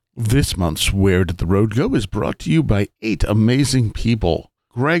This month's Where Did the Road Go is brought to you by 8 amazing people.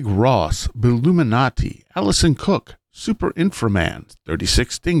 Greg Ross, Billuminati, Allison Cook, Super Inframan,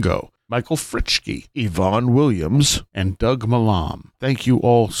 36 Dingo, Michael Fritschke, Yvonne Williams, and Doug Malam. Thank you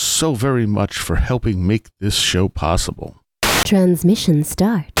all so very much for helping make this show possible. Transmission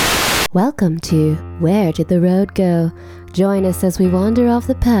start. Welcome to Where Did the Road Go? Join us as we wander off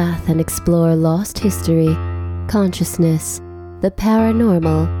the path and explore lost history, consciousness, the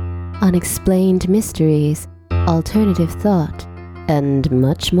paranormal, unexplained mysteries, alternative thought, and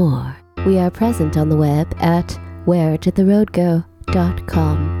much more. We are present on the web at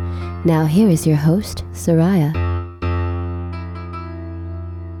wheredidtheroadgo.com. Now here is your host, Soraya.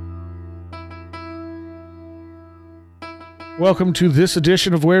 Welcome to this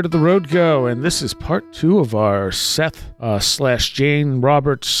edition of Where Did the Road Go? And this is part 2 of our Seth / Jane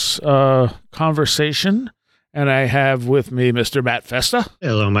Roberts conversation. And I have with me Mr. Matt Festa.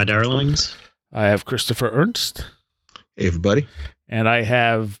 Hello, my darlings. I have Christopher Ernst. Hey, everybody. And I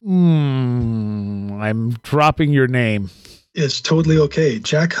have, I'm dropping your name. It's totally okay.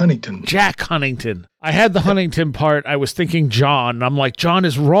 Jack Huntington. Jack Huntington. I had the Huntington part. I was thinking John. I'm like, John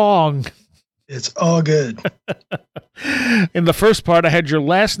is wrong. It's all good. In the first part, I had your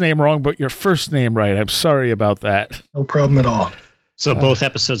last name wrong, but your first name right. I'm sorry about that. No problem at all. So both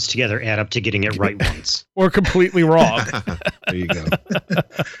episodes together add up to getting it right once. Or completely wrong. There you go.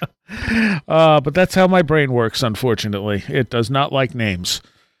 But that's how my brain works, unfortunately. It does not like names.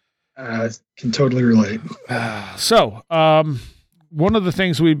 Can totally relate. So, one of the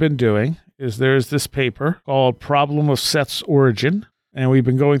things we've been doing is there's this paper called Problem of Seth's Origin. And we've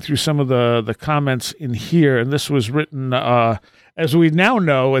been going through some of the comments in here. And this was written, as we now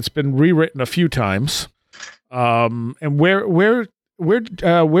know, it's been rewritten a few times. And where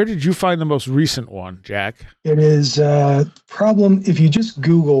did you find the most recent one, Jack? It is problem. If you just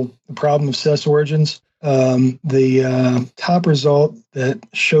Google the problem of Seth's origins, the top result that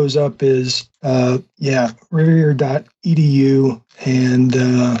shows up is rivier.edu, and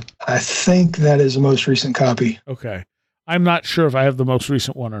I think that is the most recent copy. Okay. I'm not sure if I have the most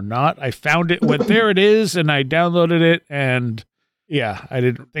recent one or not. I found it, went there it is, and I downloaded it, and yeah, I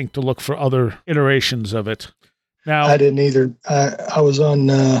didn't think to look for other iterations of it. Now, I didn't either. I was on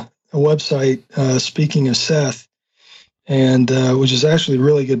a website, speaking of Seth, and which is actually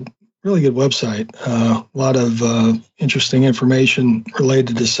really good website. A lot of interesting information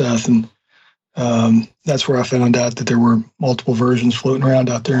related to Seth, and that's where I found out that there were multiple versions floating around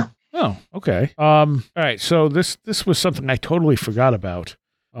out there. Oh, okay. All right. So this was something I totally forgot about.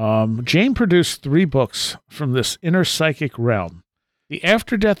 Jane produced 3 books from this inner psychic realm. The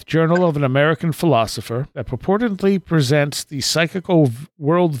After-Death Journal of an American Philosopher that purportedly presents the psychical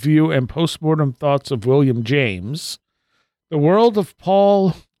worldview and postmortem thoughts of William James. The World of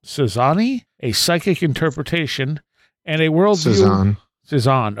Paul Cézanne, a psychic interpretation, and a worldview...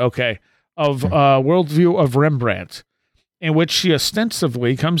 Cézanne, okay. Of worldview of Rembrandt, in which she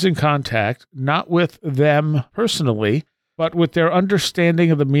ostensibly comes in contact not with them personally, but with their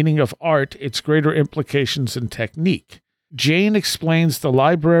understanding of the meaning of art, its greater implications and technique. Jane explains the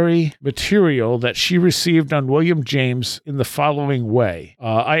library material that she received on William James in the following way.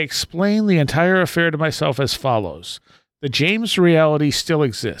 I explain the entire affair to myself as follows. The James reality still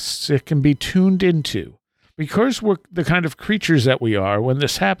exists. It can be tuned into. Because we're the kind of creatures that we are, when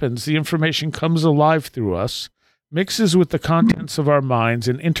this happens, the information comes alive through us, mixes with the contents of our minds,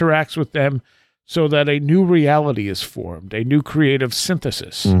 and interacts with them so that a new reality is formed, a new creative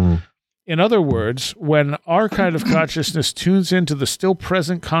synthesis. Mm-hmm. In other words, when our kind of consciousness tunes into the still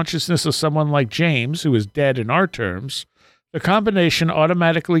present consciousness of someone like James, who is dead in our terms, the combination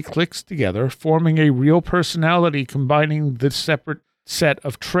automatically clicks together, forming a real personality combining the separate set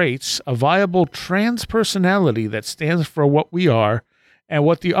of traits, a viable trans-personality that stands for what we are and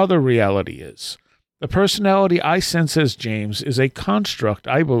what the other reality is. The personality I sense as James is a construct,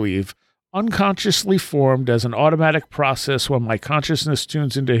 I believe, unconsciously formed as an automatic process when my consciousness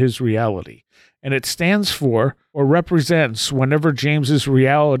tunes into his reality. And it stands for or represents whenever James's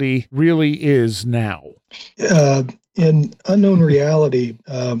reality really is now. In Unknown Reality,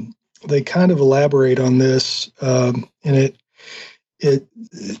 they kind of elaborate on this, and it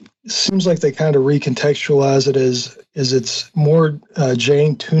seems like they kind of recontextualize it as it's more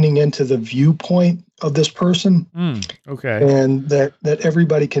Jane tuning into the viewpoint of this person. Okay. And that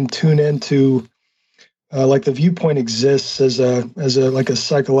everybody can tune into, like the viewpoint exists as a like a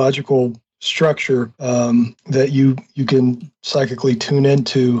psychological structure that you can psychically tune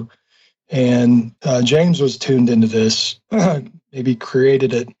into. And James was tuned into this, maybe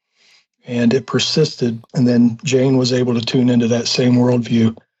created it, and it persisted. And then Jane was able to tune into that same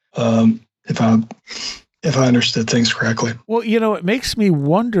worldview. If I understood things correctly. Well, it makes me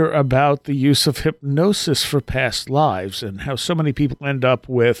wonder about the use of hypnosis for past lives and how so many people end up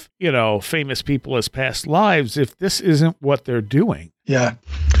with, famous people as past lives if this isn't what they're doing. Yeah.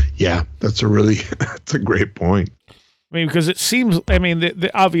 Yeah, that's a great point. I mean, because it seems,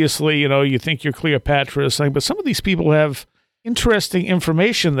 obviously, you think you're Cleopatra or something, but some of these people have interesting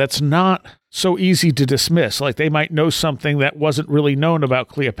information that's not so easy to dismiss. Like they might know something that wasn't really known about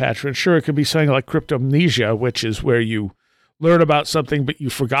Cleopatra. And sure, it could be something like cryptomnesia, which is where you learn about something, but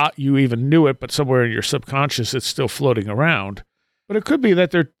you forgot you even knew it, but somewhere in your subconscious, it's still floating around. But it could be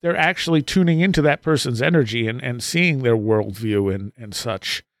that they're actually tuning into that person's energy and seeing their worldview and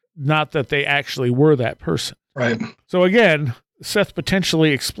such. Not that they actually were that person. Right. So again, Seth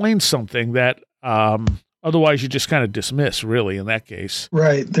potentially explains something that otherwise you just kind of dismiss, really, in that case.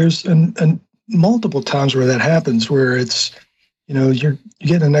 Right. There's multiple times where that happens, where it's, you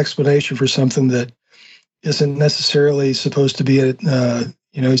get an explanation for something that isn't necessarily supposed to be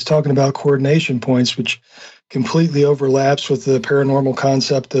he's talking about coordination points, which completely overlaps with the paranormal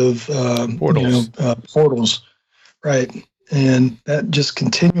concept of portals. Portals. Right. And that just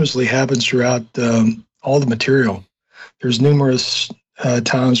continuously happens throughout all the material. There's numerous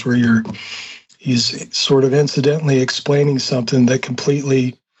times where he's sort of incidentally explaining something that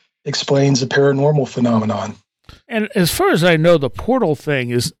completely explains a paranormal phenomenon. And as far as I know, the portal thing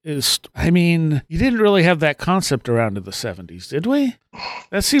is you didn't really have that concept around in the 70s, did we?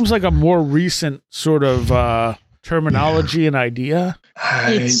 That seems like a more recent sort of terminology and idea.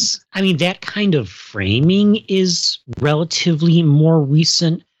 That kind of framing is relatively more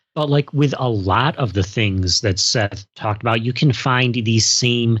recent. But like with a lot of the things that Seth talked about, you can find these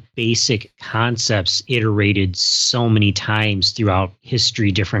same basic concepts iterated so many times throughout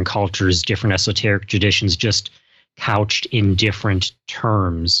history, different cultures, different esoteric traditions, just couched in different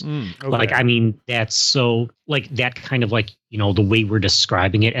terms. Okay. That's so like that kind of like, the way we're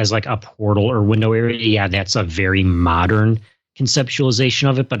describing it as like a portal or window area. Yeah, that's a very modern conceptualization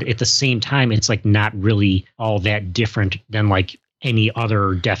of it. But at the same time, it's like not really all that different than like any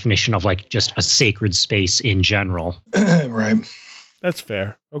other definition of like just a sacred space in general. Right. That's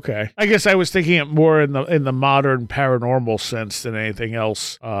fair. Okay. I guess I was thinking it more in the modern paranormal sense than anything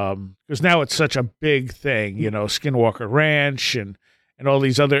else. Because now it's such a big thing, Skinwalker Ranch and all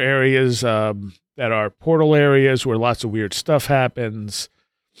these other areas that are portal areas where lots of weird stuff happens.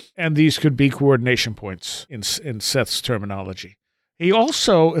 And these could be coordination points in Seth's terminology. He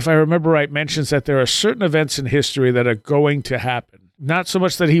also, if I remember right, mentions that there are certain events in history that are going to happen. Not so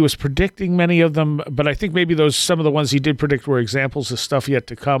much that he was predicting many of them, but I think maybe some of the ones he did predict were examples of stuff yet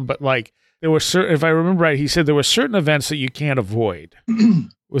to come. But like there were certain, if I remember right, he said there were certain events that you can't avoid. Do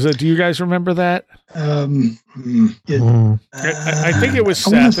you guys remember that? I think it was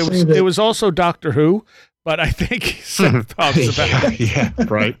Seth. It was also Doctor Who, but I think Seth talks about it. Yeah,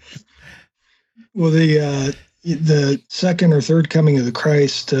 right. Well, the second or third coming of the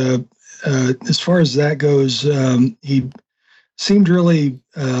Christ, as far as that goes, he seemed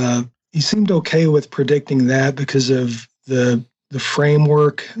okay with predicting that because of the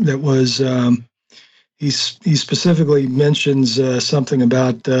framework that was. He specifically mentions something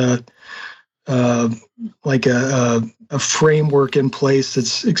about like a framework in place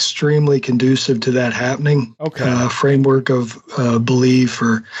that's extremely conducive to that happening. Okay, framework of belief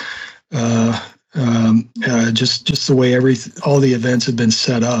or. Just the way all the events have been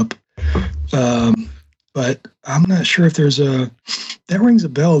set up. But I'm not sure if that rings a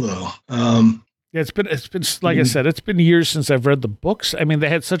bell though. Yeah, it's been like I said, it's been years since I've read the books. I mean, they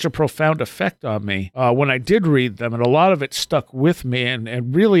had such a profound effect on me when I did read them, and a lot of it stuck with me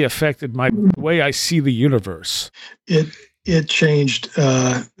and really affected the way I see the universe. It changed.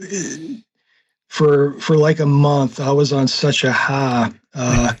 For like a month, I was on such a high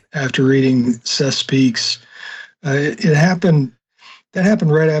after reading Seth Speaks. It happened. That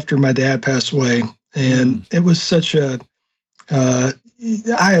happened right after my dad passed away, and it was such a.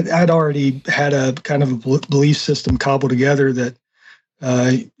 I'd already had a kind of a belief system cobbled together that,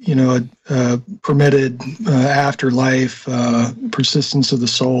 permitted afterlife, persistence of the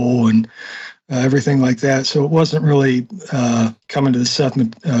soul, and everything like that. So it wasn't really coming to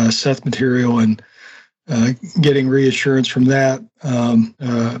the Seth material and getting reassurance from that.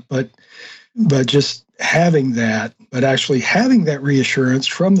 But just having that, but actually having that reassurance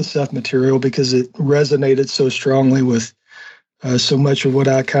from the Seth material because it resonated so strongly with so much of what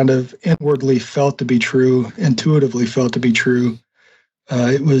I kind of inwardly felt to be true, intuitively felt to be true.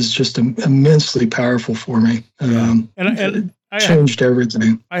 It was just immensely powerful for me. And changed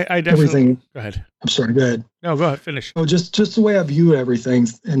everything. I definitely. Everything. Go ahead. I'm sorry. Go ahead. No, go ahead. Finish. Oh, just the way I view everything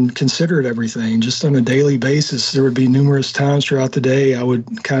and considered everything, just on a daily basis. There would be numerous times throughout the day I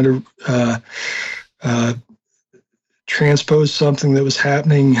would kind of transpose something that was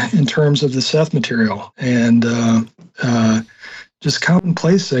happening in terms of the Seth material, and just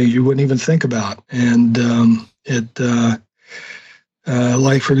commonplace things you wouldn't even think about. And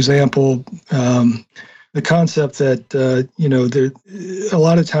like for example, the concept that there a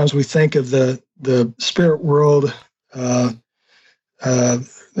lot of times we think of the spirit world, the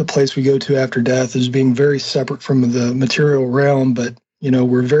place we go to after death, as being very separate from the material realm, but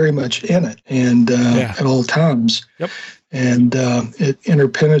we're very much in it, and at all times. Yep. And it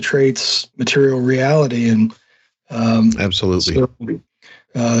interpenetrates material reality, and Absolutely. So,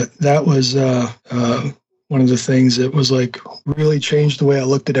 that was one of the things that was like really changed the way I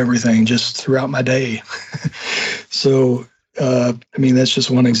looked at everything just throughout my day. So, that's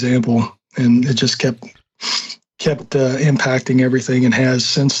just one example, and it just kept impacting everything, and has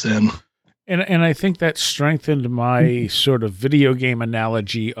since then. And I think that strengthened my sort of video game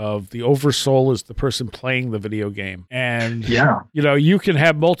analogy of the oversoul is the person playing the video game. And, you can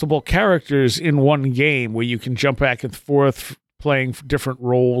have multiple characters in one game where you can jump back and forth playing different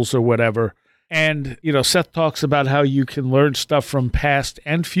roles or whatever. And, Seth talks about how you can learn stuff from past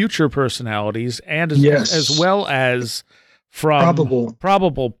and future personalities, and as well as from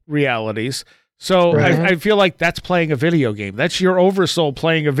probable realities. So right. I feel like that's playing a video game. That's your oversoul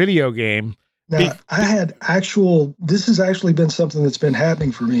playing a video game. Now, this has actually been something that's been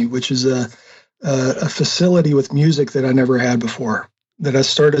happening for me, which is a facility with music that I never had before, that I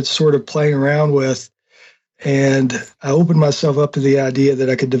started sort of playing around with. And I opened myself up to the idea that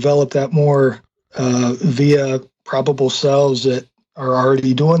I could develop that more via probable selves that are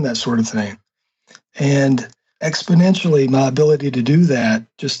already doing that sort of thing. And exponentially, my ability to do that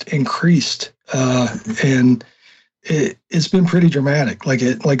just increased. And it's been pretty dramatic.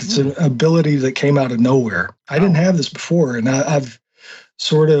 It's an ability that came out of nowhere. I didn't have this before, and I've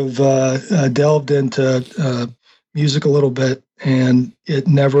sort of delved into music a little bit, and it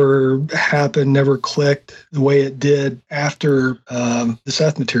never happened, never clicked the way it did after the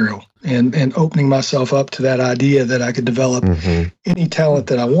Seth material, and opening myself up to that idea that I could develop any talent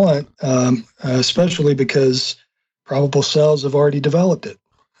that I want, especially because probable selves have already developed it.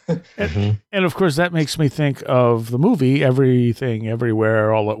 And of course, that makes me think of the movie Everything,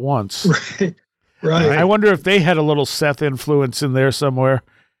 Everywhere, All at Once. Right. I wonder if they had a little Seth influence in there somewhere.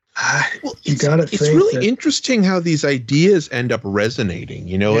 Well, it's really interesting how these ideas end up resonating.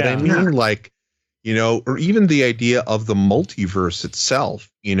 You know what I mean? Or even the idea of the multiverse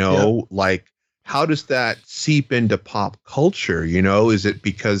itself, how does that seep into pop culture? Is it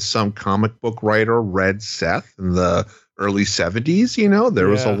because some comic book writer read Seth in the early 70s? There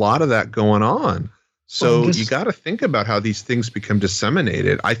was a lot of that going on. So you got to think about how these things become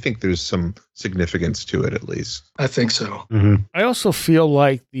disseminated. I think there's some significance to it, at least. I think so. Mm-hmm. I also feel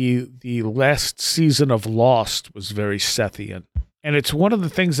like the last season of Lost was very Sethian. And it's one of the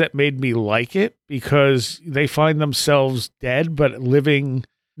things that made me like it, because they find themselves dead, but living,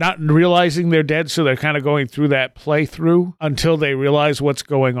 not realizing they're dead. So they're kind of going through that playthrough until they realize what's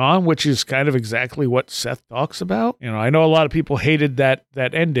going on, which is kind of exactly what Seth talks about. I know a lot of people hated that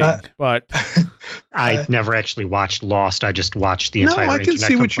ending, but I never actually watched Lost. I just watched the entire. No, I can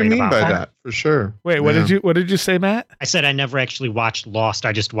see what you mean by that for sure. Wait, what did you say, Matt? I said I never actually watched Lost.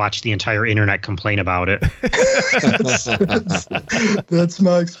 I just watched the entire internet complain about it. That's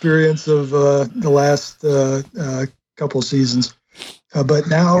my experience of the last couple seasons. But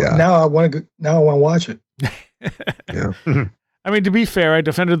now I want to watch it. Yeah. I mean, to be fair, I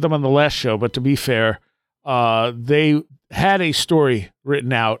defended them on the last show, but to be fair, they had a story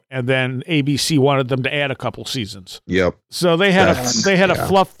written out, and then ABC wanted them to add a couple seasons. Yep. So they had to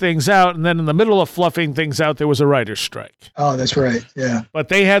fluff things out, and then in the middle of fluffing things out, there was a writer's strike. Oh, that's right. Yeah. But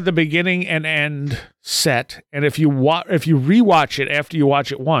they had the beginning and end set, and if you rewatch it after you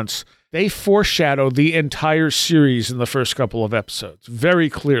watch it once, they foreshadow the entire series in the first couple of episodes very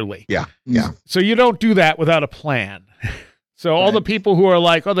clearly. Yeah. Yeah. So you don't do that without a plan. So all the people who are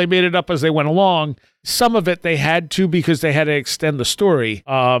like, oh, they made it up as they went along, some of it they had to because they had to extend the story.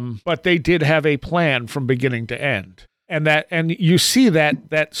 But they did have a plan from beginning to end. And you see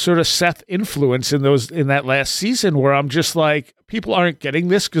that sort of Seth influence in that last season, where I'm just like, people aren't getting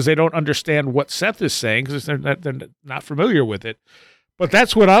this because they don't understand what Seth is saying, because they're not familiar with it. But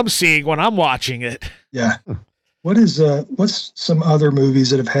that's what I'm seeing when I'm watching it. Yeah. What's some other movies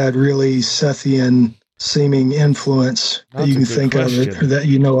that have had really Sethian seeming influence that you can think of or that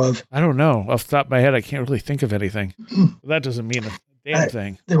you know of? I don't know. Off the top of my head, I can't really think of anything. That doesn't mean a damn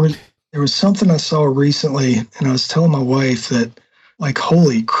thing. There was something I saw recently, and I was telling my wife that, like,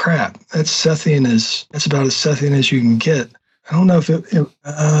 holy crap, that's about as Sethian as you can get. I don't know if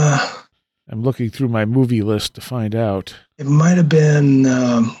I'm looking through my movie list to find out. It might have been,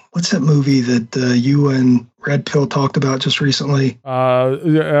 what's that movie that you and Red Pill talked about just recently?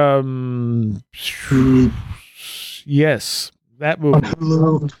 Yes, that movie. On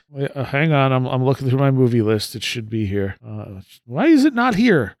Hulu. Hang on, I'm looking through my movie list. It should be here. Why is it not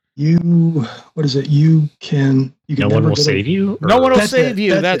here? What is it? You can No one will save you? No one will save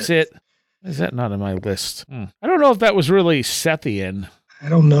you. That's it. Is that not on my list? I don't know if that was really Sethian. I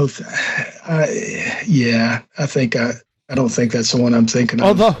don't know if I don't think that's the one I'm thinking of.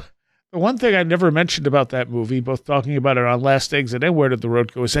 Although the one thing I never mentioned about that movie, both talking about it on Last Exit and Where Did the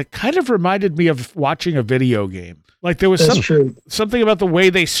Road Go, is that kind of reminded me of watching a video game. Like there was something about the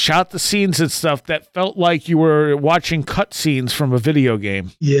way they shot the scenes and stuff that felt like you were watching cutscenes from a video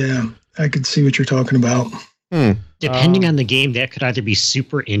game. Yeah, I could see what you're talking about. Depending on the game, that could either be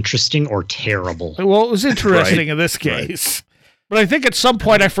super interesting or terrible. Well, it was interesting in this case. Right. But I think at some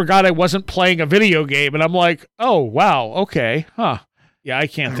point I forgot I wasn't playing a video game, and I'm like, oh, wow, okay, huh. Yeah, I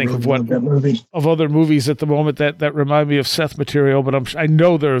can't think of other movies at the moment that remind me of Seth material, but I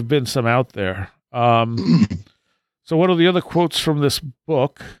know there have been some out there. So what are the other quotes from this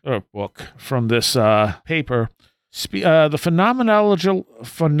from this paper? The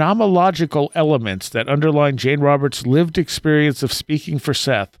phenomenological elements that underline Jane Roberts' lived experience of speaking for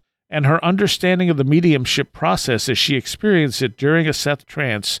Seth and her understanding of the mediumship process as she experienced it during a Seth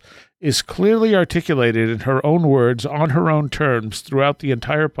trance is clearly articulated in her own words on her own terms throughout the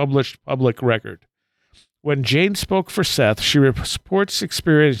entire published public record. When Jane spoke for Seth, she reports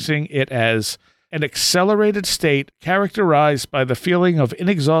experiencing it as an accelerated state characterized by the feeling of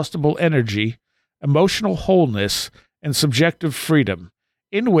inexhaustible energy, emotional wholeness, and subjective freedom,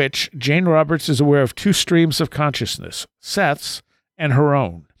 in which Jane Roberts is aware of two streams of consciousness, Seth's and her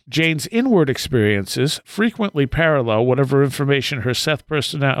own. Jane's inward experiences frequently parallel whatever information her Seth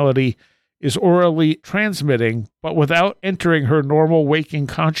personality is orally transmitting, but without entering her normal waking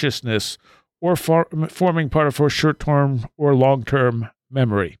consciousness or forming part of her short-term or long-term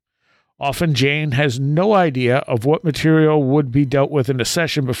memory. Often Jane has no idea of what material would be dealt with in a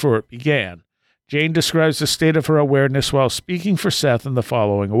session before it began. Jane describes the state of her awareness while speaking for Seth in the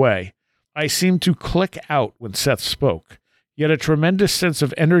following way. I seemed to click out when Seth spoke, yet a tremendous sense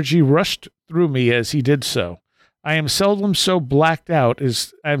of energy rushed through me as he did so. I am seldom so blacked out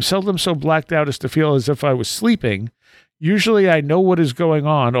as to feel as if I was sleeping. Usually I know what is going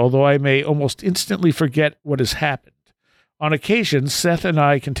on, although I may almost instantly forget what has happened. On occasion, Seth and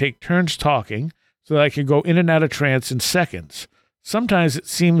I can take turns talking so that I can go in and out of trance in seconds. Sometimes it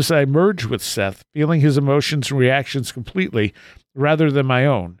seems I merge with Seth, feeling his emotions and reactions completely, rather than my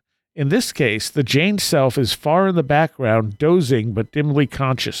own. In this case, the Jane self is far in the background, dozing but dimly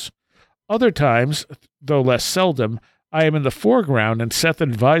conscious. Other times, though less seldom, I am in the foreground and Seth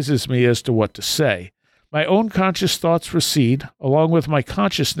advises me as to what to say. My own conscious thoughts recede, along with my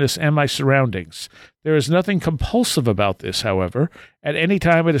consciousness and my surroundings. There is nothing compulsive about this, however. At any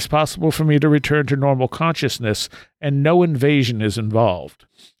time it is possible for me to return to normal consciousness, and no invasion is involved.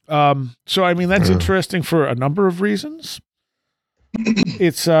 So, I mean, that's interesting for a number of reasons.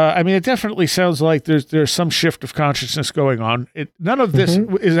 It's, it definitely sounds like there's some shift of consciousness going on. None of this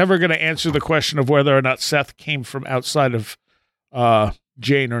is ever going to answer the question of whether or not Seth came from outside of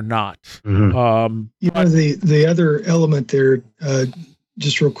Jane or not. The other element there,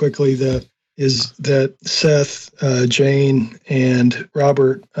 just real quickly, is that Seth, Jane, and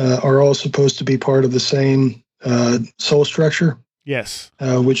Robert are all supposed to be part of the same soul structure. Yes,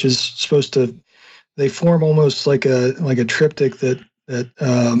 which is supposed to. They form almost like a triptych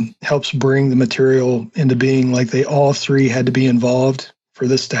that helps bring the material into being. Like they all three had to be involved for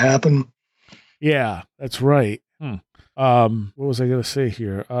this to happen. Yeah, that's right. What was I going to say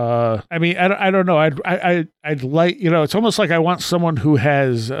here? I don't know. I'd like, it's almost like I want someone who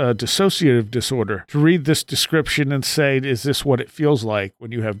has a dissociative disorder to read this description and say, is this what it feels like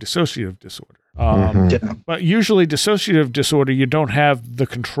when you have dissociative disorder? But usually dissociative disorder, you don't have the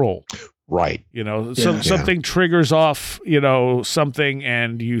control. Right. Something triggers off, something,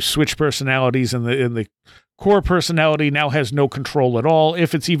 and you switch personalities, and the core personality now has no control at all,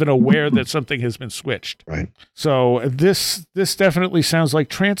 if it's even aware that something has been switched. Right. So this definitely sounds like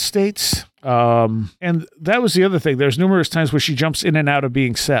trance states. And that was the other thing. There's numerous times where she jumps in and out of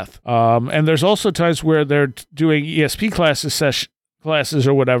being Seth. And there's also times where they're doing ESP classes classes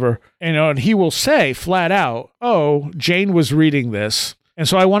or whatever, and he will say flat out, "Oh, Jane was reading this, and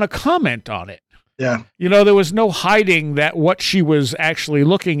so I want to comment on it." Yeah. There was no hiding that what she was actually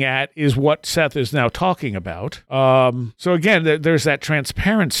looking at is what Seth is now talking about. So again, there's that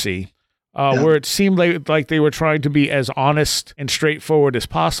transparency where it seemed like they were trying to be as honest and straightforward as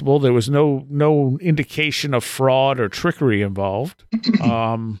possible. There was no indication of fraud or trickery involved.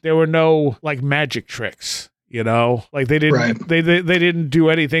 There were no like magic tricks. Like they didn't they didn't do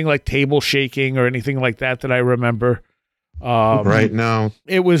anything like table shaking or anything like that I remember. Right now,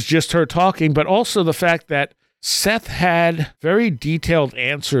 it was just her talking, but also the fact that Seth had very detailed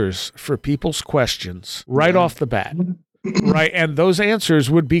answers for people's questions right off the bat. Right. And those answers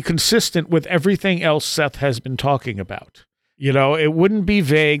would be consistent with everything else Seth has been talking about. It wouldn't be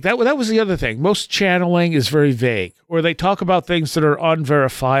vague. That was the other thing. Most channeling is very vague, or they talk about things that are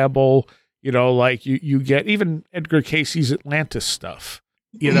unverifiable. Like you get even Edgar Casey's Atlantis stuff.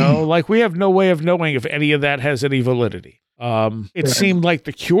 Like we have no way of knowing if any of that has any validity. It seemed like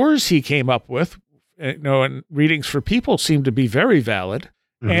the cures he came up with, and readings for people seemed to be very valid.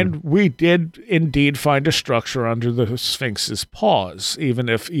 Mm-hmm. And we did indeed find a structure under the Sphinx's paws, even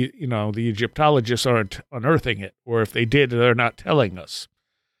if, the Egyptologists aren't unearthing it, or if they did, they're not telling us.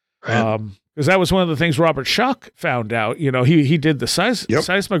 Because that was one of the things Robert Schoch found out. He did the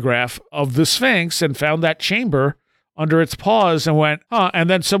seismograph of the Sphinx and found that chamber under its paws and went, huh. And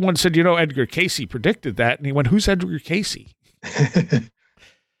then someone said, Edgar Casey predicted that. And he went, who's Edgar Casey?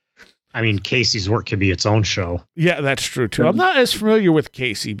 I mean, Casey's work could be its own show. Yeah, that's true, too. I'm not as familiar with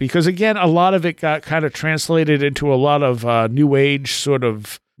Casey because, again, a lot of it got kind of translated into a lot of New Age sort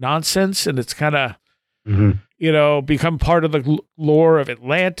of nonsense. And it's kind of, become part of the lore of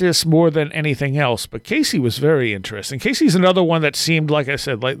Atlantis more than anything else. But Casey was very interesting. Casey's another one that seemed, like I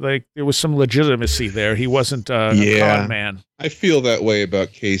said, like there was some legitimacy there. He wasn't a con man. I feel that way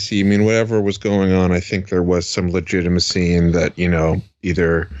about Casey. I mean, whatever was going on, I think there was some legitimacy in that,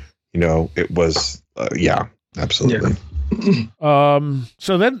 either, it was, absolutely. Yeah.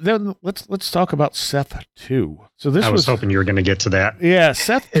 So then let's talk about Seth 2. So I was hoping you were going to get to that. Yeah,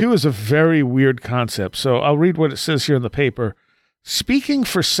 Seth 2 is a very weird concept. So I'll read what it says here in the paper. Speaking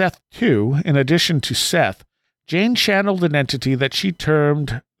for Seth 2, in addition to Seth, Jane channeled an entity that she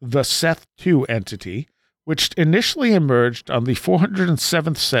termed the Seth 2 entity, which initially emerged on the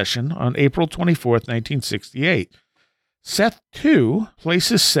 407th session on April 24th, 1968. Seth 2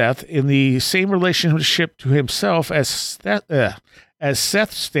 places Seth in the same relationship to himself as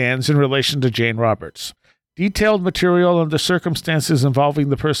Seth stands in relation to Jane Roberts. Detailed material on the circumstances involving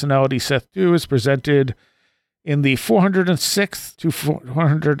the personality Seth 2 is presented in the 406th to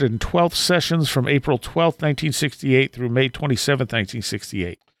 412th sessions from April 12th, 1968 through May 27th,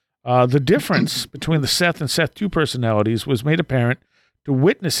 1968. The difference between the Seth and Seth 2 personalities was made apparent to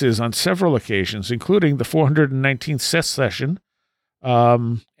witnesses on several occasions, including the 419th Seth session,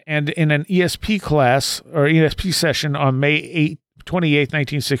 and in an ESP class or ESP session on May 28,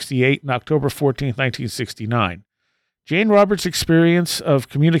 1968 and October 14, 1969. Jane Roberts' experience of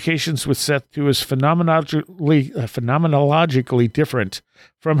communications with Seth 2 is phenomenologically different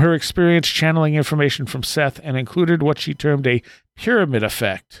from her experience channeling information from Seth and included what she termed a pyramid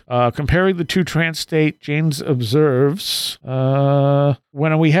effect. Comparing the two trance state, Jane observes,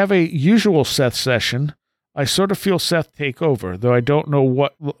 when we have a usual Seth session, I sort of feel Seth take over, though I don't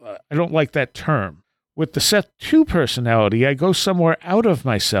like that term. With the Seth 2 personality, I go somewhere out of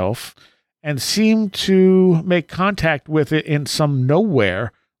myself and seem to make contact with it in some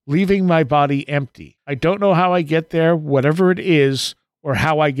nowhere, leaving my body empty. I don't know how I get there, whatever it is, or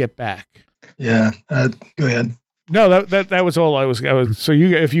how I get back. Yeah, go ahead. No, that was all I was. So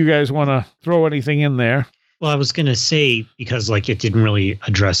if you guys want to throw anything in there. Well, I was going to say, because like it didn't really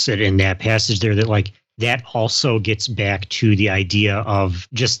address it in that passage there, that like that also gets back to the idea of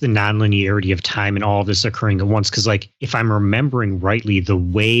just the nonlinearity of time and all of this occurring at once. Because like, if I'm remembering rightly, the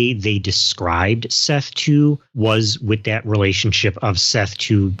way they described Seth 2 was with that relationship of Seth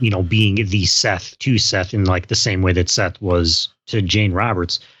 2, being the Seth to Seth in like the same way that Seth was to Jane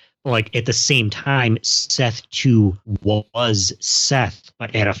Roberts. Like at the same time, Seth 2 was Seth,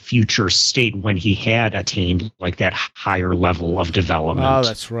 but at a future state when he had attained like that higher level of development. Oh,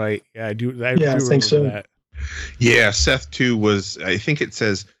 that's right. Yeah, I do. I think so. That. Yeah, Seth 2 was, I think it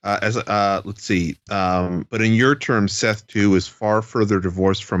says, let's see, but in your terms, Seth 2 is far further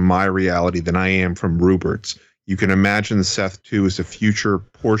divorced from my reality than I am from Rupert's. You can imagine Seth 2 is a future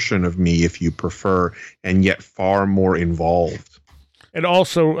portion of me, if you prefer, and yet far more involved. And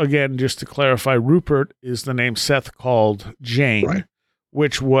also, again, just to clarify, Rupert is the name Seth called Jane, right,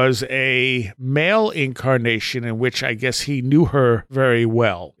 which was a male incarnation in which I guess he knew her very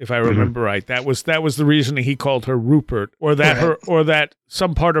well, if I remember right. That was the reason he called her Rupert, or that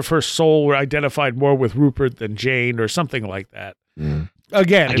some part of her soul were identified more with Rupert than Jane, or something like that.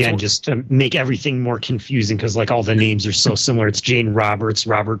 Again, just to make everything more confusing, because like all the names are so similar. It's Jane Roberts,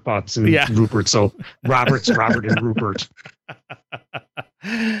 Robert Butts, and Rupert. So Roberts, Robert, and Rupert.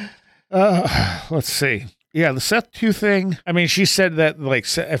 Let's see. Yeah, the Seth 2 thing. I mean, she said that, like,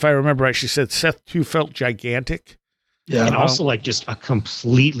 if I remember right, she said Seth 2 felt gigantic. Yeah, and also like just a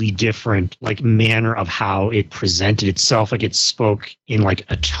completely different like manner of how it presented itself. Like it spoke in like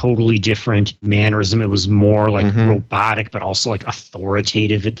a totally different mannerism. It was more like robotic, but also like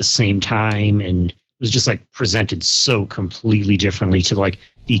authoritative at the same time. And it was just like presented so completely differently to like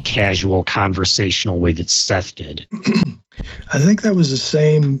the casual conversational way that Seth did. I think that was the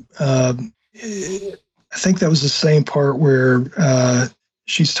same. I think that was the same part where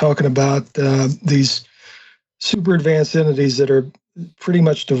she's talking about these super advanced entities that are pretty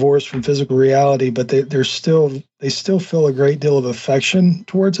much divorced from physical reality, but they still feel a great deal of affection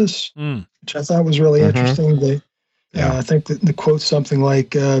towards us, which I thought was really interesting. I think that the quote's something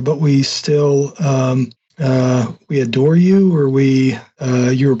like, "But we still we adore you, or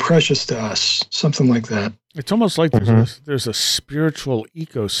you're precious to us," something like that. It's almost like there's a spiritual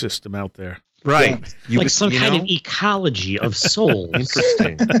ecosystem out there. Right. Yeah. Like some kind of ecology of souls.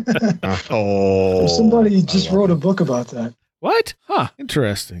 Interesting. Somebody just wrote a book about that. What? Huh.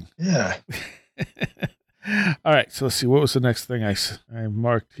 Interesting. Yeah. All right. So let's see. What was the next thing I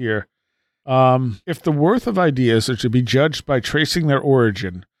marked here? If the worth of ideas are to be judged by tracing their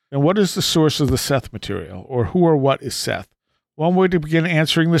origin, then what is the source of the Seth material? Or who or what is Seth? One way to begin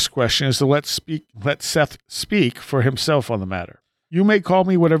answering this question is to let Seth speak for himself on the matter. You may call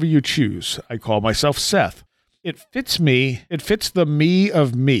me whatever you choose. I call myself Seth. It fits me. It fits the me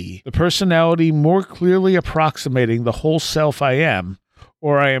of me, the personality more clearly approximating the whole self I am,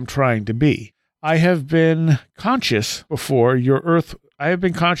 or I am trying to be. I have been conscious before your earth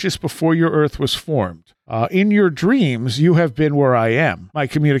was formed. In your dreams, you have been where I am. My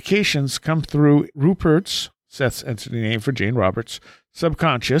communications come through Rupert's, Seth's entity name for Jane Roberts,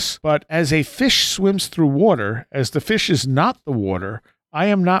 subconscious, but as a fish swims through water, as the fish is not the water, I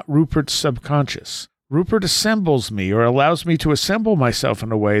am not Rupert's subconscious. Rupert assembles me or allows me to assemble myself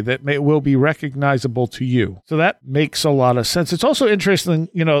in a way that will be recognizable to you. So that makes a lot of sense. It's also interesting,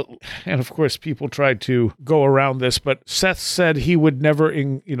 and of course people tried to go around this, but Seth said he would never,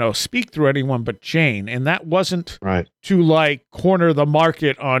 speak through anyone but Jane. And that wasn't to like corner the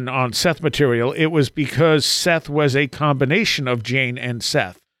market on Seth material. It was because Seth was a combination of Jane and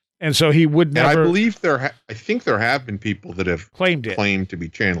Seth. And so he would never. And I believe I think there have been people that have claimed to be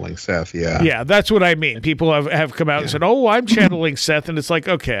channeling Seth. Yeah. Yeah, that's what I mean. People have come out and said, "Oh, I'm channeling Seth," and it's like,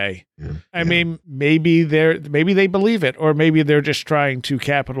 okay. Yeah. I mean, maybe they believe it, or maybe they're just trying to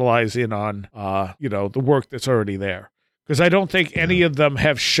capitalize in on, the work that's already there. Because I don't think any of them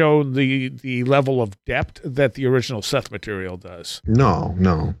have shown the level of depth that the original Seth material does.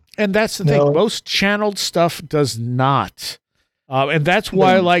 No. And that's the thing. Most channeled stuff does not. And that's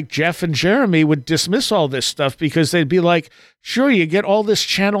why, like, Jeff and Jeremy would dismiss all this stuff, because they'd be like, sure, you get all this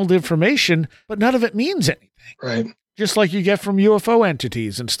channeled information, but none of it means anything. Right. Just like you get from UFO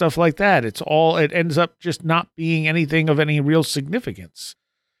entities and stuff like that. It ends up just not being anything of any real significance.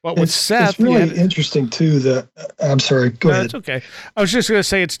 But with Seth... It's really interesting, too, I'm sorry, go ahead. That's okay. I was just going to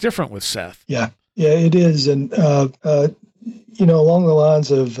say it's different with Seth. Yeah, it is. And, along the lines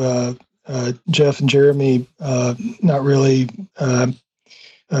of... Jeff and Jeremy not really,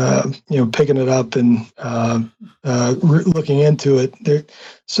 picking it up and looking into it. There,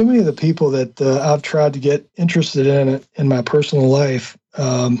 so many of the people that I've tried to get interested in it in my personal life.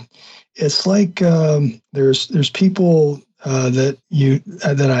 It's like there's people that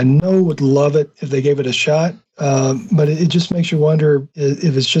I know would love it if they gave it a shot. But it just makes you wonder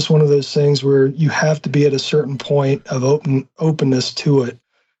if it's just one of those things where you have to be at a certain point of openness to it.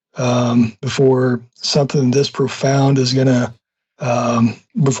 Before something this profound is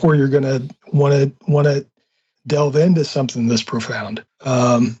before you're gonna want to delve into something this profound.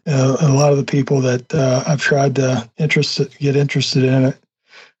 A lot of the people that I've tried to get interested in it,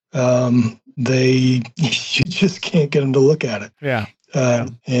 you just can't get them to look at it. Yeah.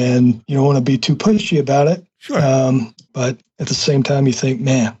 And you don't want to be too pushy about it. Sure. But at the same time, you think,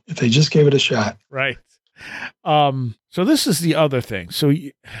 man, if they just gave it a shot. Right. So this is the other thing. So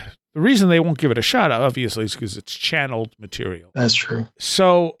The reason they won't give it a shot, obviously, is because it's channeled material. That's true.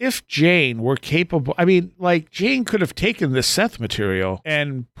 So if Jane were capable, I mean, like Jane could have taken this Seth material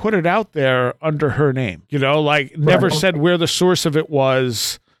and put it out there under her name, you know, like never said where the source of it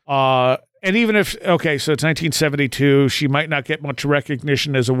was. And even if, okay, so it's 1972, she might not get much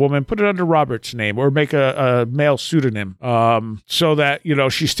recognition as a woman, put it under Robert's name or make a male pseudonym so that, you know,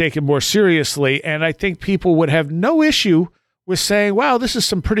 she's taken more seriously. And I think people would have no issue with saying, wow, this is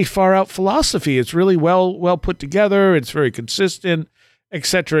some pretty far out philosophy. It's really well put together. It's very consistent, et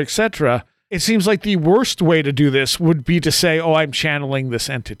cetera, et cetera. It seems like the worst way to do this would be to say, oh, I'm channeling this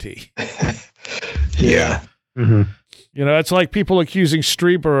entity. Yeah. Mm-hmm. You know, it's like people accusing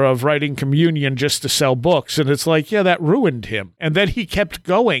Strieber of writing Communion just to sell books. And it's like, yeah, that ruined him. And then he kept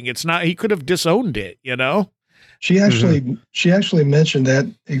going. It's not, he could have disowned it, you know? She actually mentioned that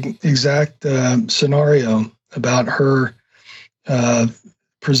exact scenario about her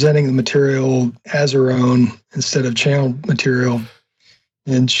presenting the material as her own instead of channeled material.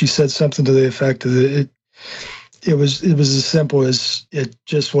 And she said something to the effect that it was as simple as it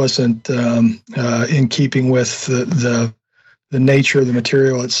just wasn't in keeping with the nature of the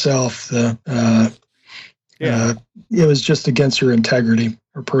material itself. It was just against her integrity,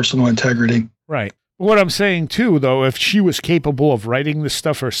 her personal integrity. Right. What I'm saying too, though, if she was capable of writing this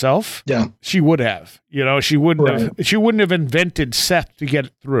stuff herself, she would have. You know, she wouldn't have invented Seth to get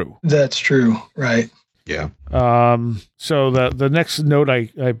it through. That's true. Right. Yeah. So the next note I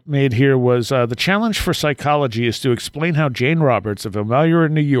made here was the challenge for psychology is to explain how Jane Roberts of Elmira,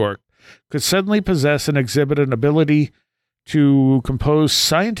 New York, could suddenly possess and exhibit an ability to compose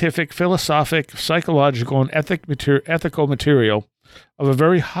scientific, philosophic, psychological, and ethical material of a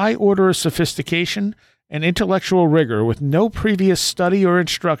very high order of sophistication and intellectual rigor with no previous study or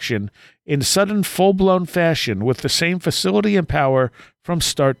instruction in sudden full-blown fashion with the same facility and power from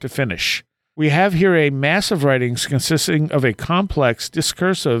start to finish. We have here a mass of writings consisting of a complex,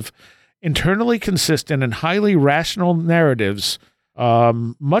 discursive, internally consistent, and highly rational narratives,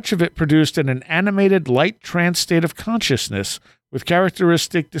 much of it produced in an animated, light trance state of consciousness with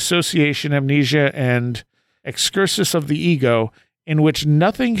characteristic dissociation, amnesia, and excursus of the ego, in which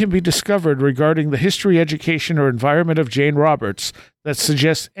nothing can be discovered regarding the history, education, or environment of Jane Roberts that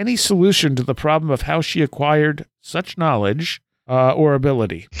suggests any solution to the problem of how she acquired such knowledge or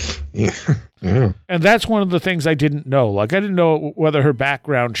ability. Yeah. Yeah. And that's one of the things I didn't know. Like, I didn't know whether her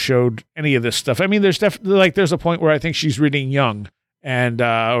background showed any of this stuff. I mean, there's definitely, like, there's a point where I think she's reading Jung and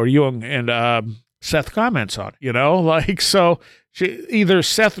Seth comments on it, you know? Like, so either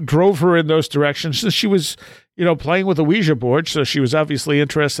Seth drove her in those directions. She was, you know, playing with a Ouija board, so she was obviously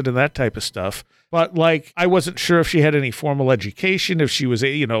interested in that type of stuff. But, like, I wasn't sure if she had any formal education, if she was,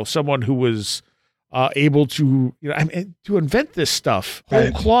 you know, someone who was able to, you know, I mean, to invent this stuff,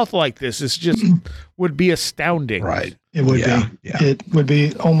 whole cloth like this is just would be astounding. Right. It would be. Yeah. It would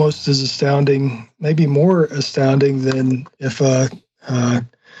be almost as astounding, maybe more astounding than if a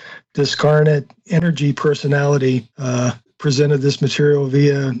discarnate energy personality presented this material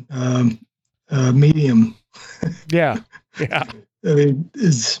via medium. Yeah. Yeah. I mean,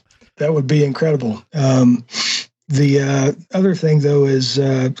 that would be incredible. The other thing, though, is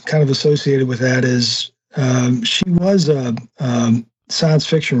kind of associated with that is she was a science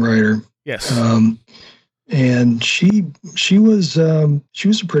fiction writer. Yes. And she was a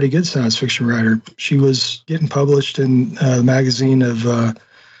pretty good science fiction writer. She was getting published in the magazine of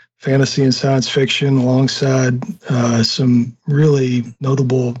fantasy and science fiction alongside some really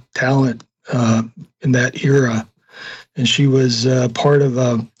notable talent in that era. And she was part of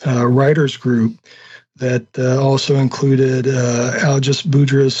a writers group that also included Algis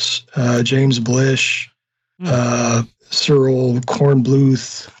Budrys, James Blish, Cyril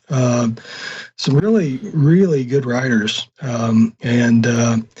Kornbluth, some really, really good writers. And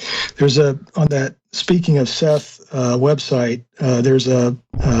there's on that, speaking of Seth website, there's a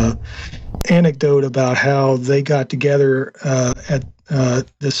anecdote about how they got together at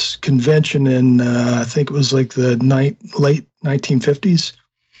this convention in, I think it was like the late 1950s.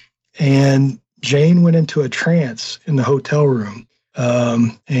 And Jane went into a trance in the hotel room,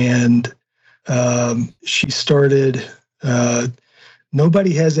 and she started.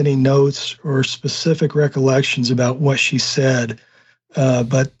 Nobody has any notes or specific recollections about what she said,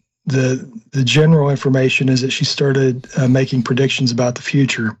 but the general information is that she started making predictions about the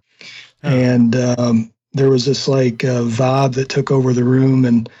future, and there was this like vibe that took over the room,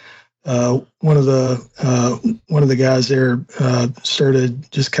 and one of the guys there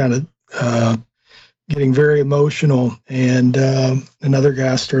started just kind of getting very emotional, and another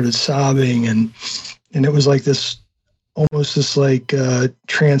guy started sobbing, and it was like this almost this like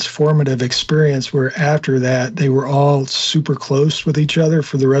transformative experience where after that they were all super close with each other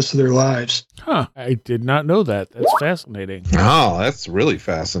for the rest of their lives. Huh. I did not know that. That's fascinating. Oh, that's really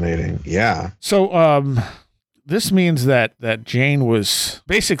fascinating. Yeah. So, this means that Jane was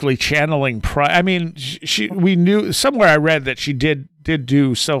basically channeling. We knew somewhere I read that she did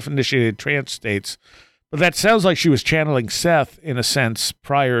do self-initiated trance states, but that sounds like she was channeling Seth in a sense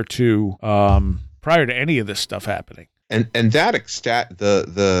prior to any of this stuff happening. And that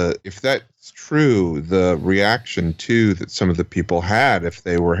if that's true, the reaction too that some of the people had if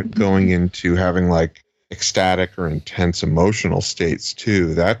they were going into having like ecstatic or intense emotional states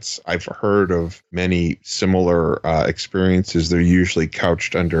too. I've heard of many similar experiences. They're usually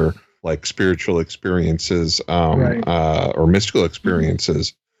couched under like spiritual experiences or mystical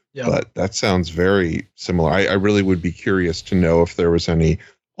experiences. Yep. But that sounds very similar. I really would be curious to know if there was any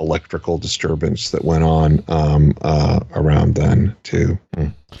electrical disturbance that went on around then too. Yeah.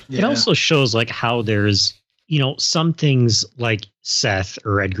 It also shows like how there's, some things like Seth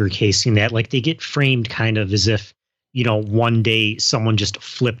or Edgar Casey that like they get framed kind of as if, one day someone just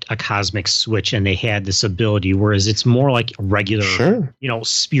flipped a cosmic switch and they had this ability, whereas it's more like a regular,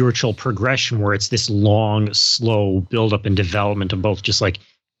 spiritual progression where it's this long, slow buildup and development of both just like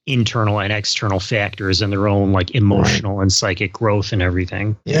internal and external factors and their own like emotional and psychic growth and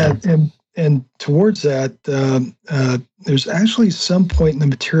everything. Yeah. And towards that, there's actually some point in the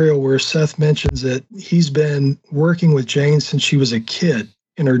material where Seth mentions that he's been working with Jane since she was a kid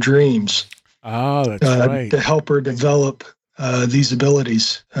in her dreams. Oh, that's right. To help her develop these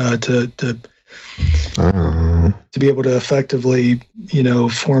abilities to be able to effectively,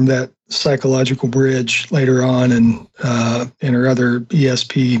 form that psychological bridge later on and in her other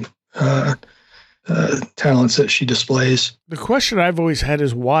ESP talents that she displays. The question I've always had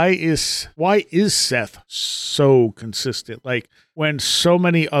is why is Seth so consistent? Like when so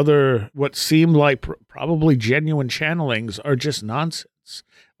many other what seem like probably genuine channelings are just nonsense.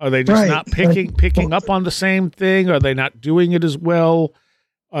 Are they just not picking up on the same thing? Are they not doing it as well?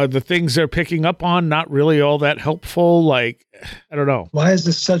 Are the things they're picking up on not really all that helpful? Like, I don't know. Why is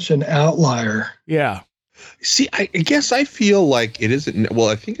this such an outlier? Yeah. See, I guess I feel like it isn't. Well,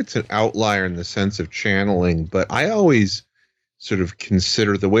 I think it's an outlier in the sense of channeling, but I always sort of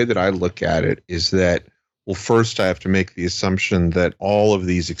consider the way that I look at it is that, well, first I have to make the assumption that all of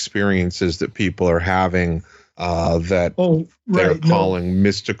these experiences that people are having they're calling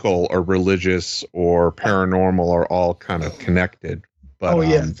mystical or religious or paranormal are all kind of connected. But,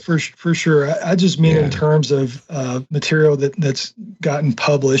 for sure. I just mean in terms of material that's gotten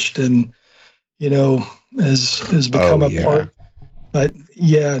published and, has become a part. But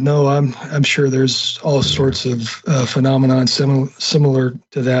I'm sure there's all sorts of phenomenon similar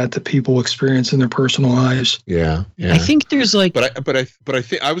to that people experience in their personal lives. Yeah. I think there's like, but I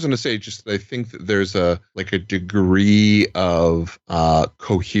think I was going to say just that I think that there's a degree of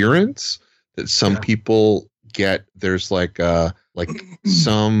coherence that some people get. There's like the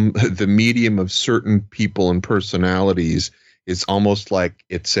medium of certain people and personalities is almost like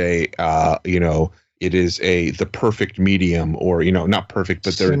it's it is the perfect medium, or not perfect,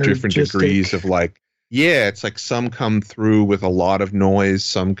 but there are different degrees of it's like some come through with a lot of noise,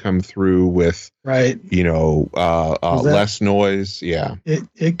 some come through with less noise. Yeah,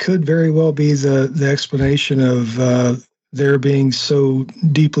 it could very well be the explanation of their being so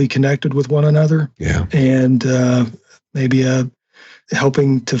deeply connected with one another. Yeah, and maybe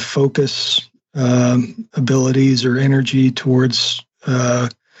helping to focus abilities or energy towards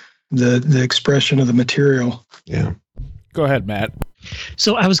the expression of the material. Yeah. Go ahead, Matt.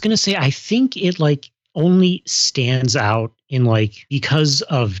 So I was going to say, I think it only stands out in because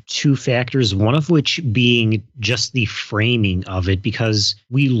of two factors, one of which being just the framing of it, because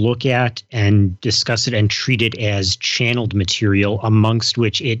we look at and discuss it and treat it as channeled material, amongst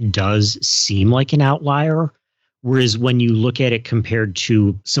which it does seem like an outlier. Whereas when you look at it compared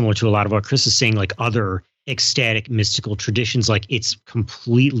to, similar to a lot of what Chris is saying, other ecstatic mystical traditions, it's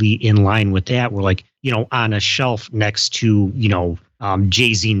completely in line with that. We're on a shelf next to,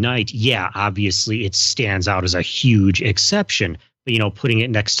 Jay-Z Knight. Yeah, obviously it stands out as a huge exception. But, putting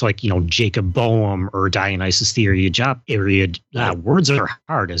it next to Jacob Boehm or Dionysus the Areopagite, words are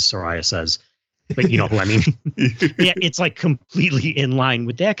hard, as Soraya says. But you know who I mean? Yeah, it's completely in line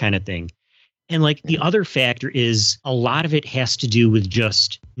with that kind of thing. And the other factor is a lot of it has to do with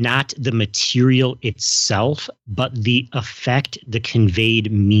just not the material itself, but the effect the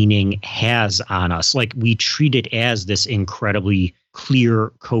conveyed meaning has on us. We treat it as this incredibly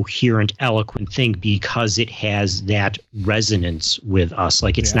clear, coherent, eloquent thing because it has that resonance with us.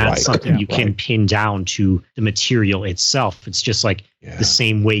 Like it's not something you can pin down to the material itself. It's just like the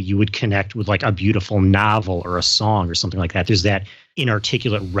same way you would connect with like a beautiful novel or a song or something like that. There's that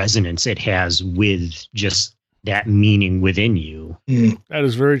inarticulate resonance it has with just that meaning within you. That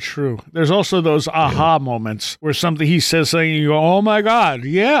is very true. There's also those aha moments where he says something, you go, oh my God,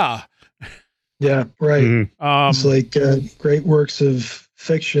 yeah. Yeah, right. It's like great works of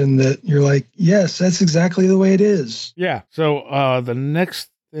fiction that you're like, yes, that's exactly the way it is. Yeah. So the next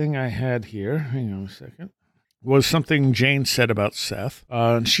thing I had here, hang on a second, was something Jane said about Seth.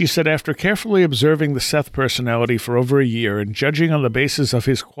 She said, after carefully observing the Seth personality for over a year and judging on the basis of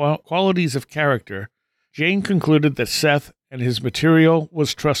his qualities of character, Jane concluded that Seth and his material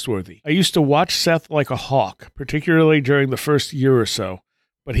was trustworthy. I used to watch Seth like a hawk, particularly during the first year or so.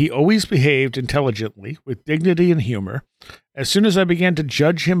 But he always behaved intelligently, with dignity and humor. As soon as I began to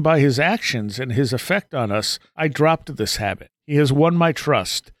judge him by his actions and his effect on us, I dropped this habit. He has won my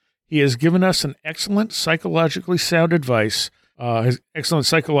trust. He has given us an excellent psychologically sound advice, but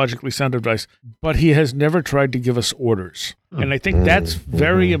he has never tried to give us orders. And I think that's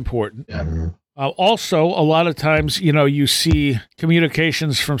very important. Also, a lot of times, you see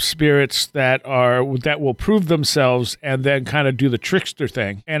communications from spirits that will prove themselves and then kind of do the trickster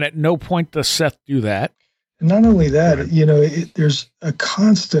thing. And at no point does Seth do that. And not only that, there's a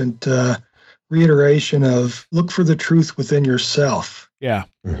constant reiteration of look for the truth within yourself. Yeah.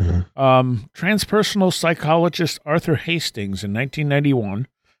 Transpersonal psychologist Arthur Hastings in 1991,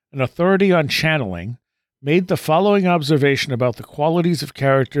 an authority on channeling, made the following observation about the qualities of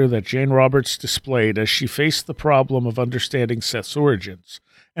character that Jane Roberts displayed as she faced the problem of understanding Seth's origins.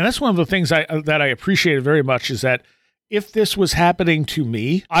 And that's one of the things that I appreciated very much, is that if this was happening to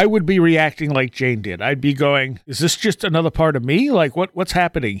me, I would be reacting like Jane did. I'd be going, is this just another part of me? Like, what's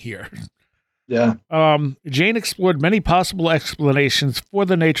happening here? Yeah. Jane explored many possible explanations for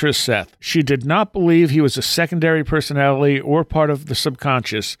the nature of Seth. She did not believe he was a secondary personality or part of the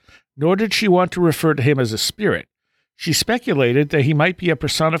subconscious, nor did she want to refer to him as a spirit. She speculated that he might be a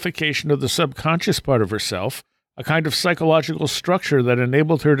personification of the subconscious part of herself, a kind of psychological structure that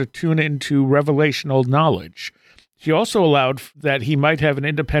enabled her to tune into revelational knowledge. She also allowed that he might have an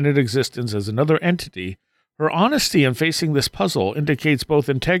independent existence as another entity. Her honesty in facing this puzzle indicates both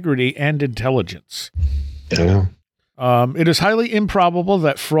integrity and intelligence. Yeah. It is highly improbable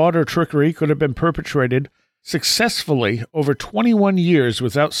that fraud or trickery could have been perpetrated successfully over 21 years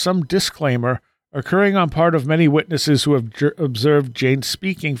without some disclaimer occurring on part of many witnesses who have observed Jane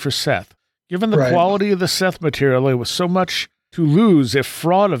speaking for Seth. Given the quality of the Seth material, it was so much to lose if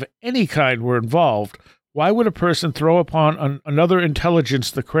fraud of any kind were involved. Why would a person throw upon another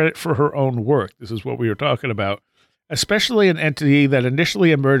intelligence the credit for her own work? This is what we were talking about. Especially an entity that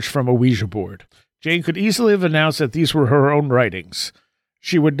initially emerged from a Ouija board. Jane could easily have announced that these were her own writings.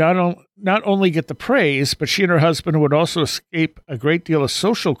 She would not only get the praise, but she and her husband would also escape a great deal of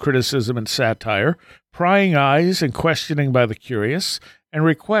social criticism and satire, prying eyes and questioning by the curious, and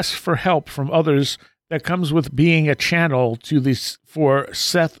requests for help from others that comes with being a channel for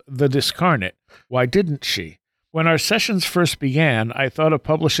Seth the Discarnate. Why didn't she? When our sessions first began, I thought of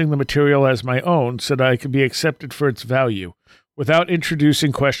publishing the material as my own so that I could be accepted for its value, without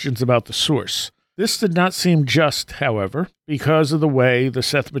introducing questions about the source. This did not seem just, however, because of the way the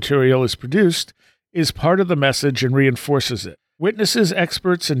Seth material is produced, is part of the message and reinforces it. Witnesses,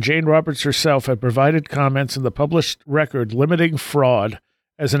 experts, and Jane Roberts herself have provided comments in the published record limiting fraud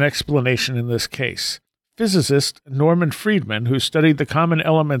as an explanation in this case. Physicist Norman Friedman, who studied the common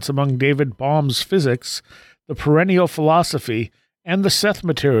elements among David Bohm's physics, the perennial philosophy, and the Seth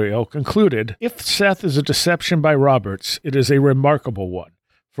material, concluded, if Seth is a deception by Roberts, it is a remarkable one,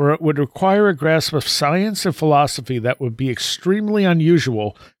 for it would require a grasp of science and philosophy that would be extremely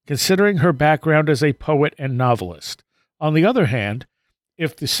unusual, considering her background as a poet and novelist. On the other hand,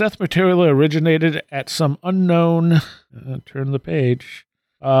 if the Seth material originated at some unknown, turn the page,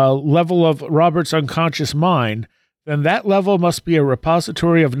 level of Robert's unconscious mind, then that level must be a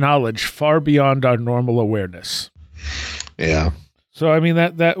repository of knowledge far beyond our normal awareness. Yeah. So, I mean,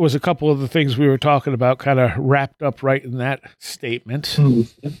 that was a couple of the things we were talking about kind of wrapped up right in that statement.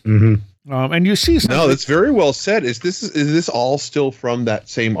 Mm-hmm. And you see something. No, that's very well said. Is this all still from that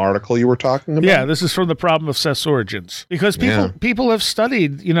same article you were talking about? Yeah, this is from The Problem of Seth's Origins. Because people have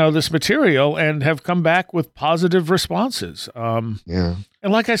studied, this material and have come back with positive responses. Yeah.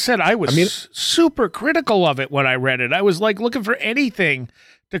 And like I said, I was super critical of it when I read it. I was like looking for anything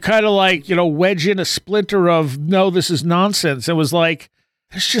to kind of like, wedge in a splinter of, no, this is nonsense. It was like,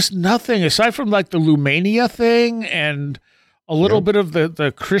 there's just nothing aside from like the Lumania thing and a little bit of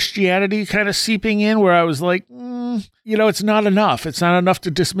the Christianity kind of seeping in, where I was like, it's not enough. It's not enough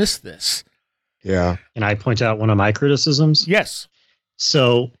to dismiss this. Yeah. And I point out one of my criticisms. Yes.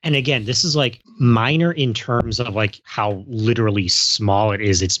 So, and again, this is like minor in terms of like how literally small it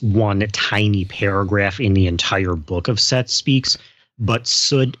is. It's one tiny paragraph in the entire book of Seth Speaks, but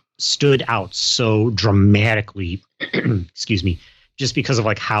stood out so dramatically, excuse me, just because of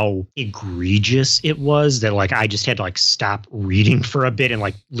like how egregious it was that like I just had to like stop reading for a bit, and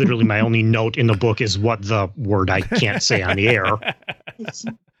like literally my only note in the book is what the word I can't say on the air.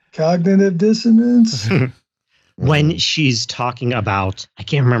 Cognitive dissonance. When she's talking about, I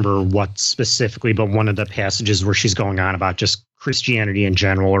can't remember what specifically, but one of the passages where she's going on about just Christianity in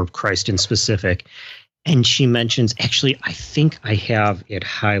general or Christ in specific. And she mentions, actually, I think I have it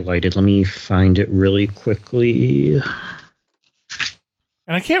highlighted. Let me find it really quickly.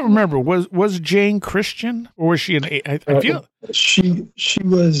 And I can't remember, was Jane Christian, or was she I feel she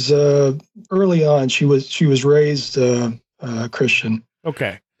was early on. She was raised Christian.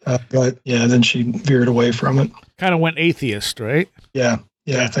 Okay. But yeah, then she veered away from it. Kind of went atheist, right? Yeah,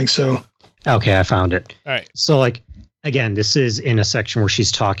 I think so. Okay, I found it. All right. So like, again, this is in a section where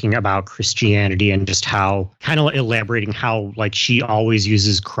she's talking about Christianity and just how, kind of elaborating how like she always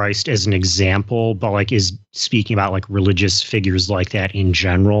uses Christ as an example, but like is speaking about like religious figures like that in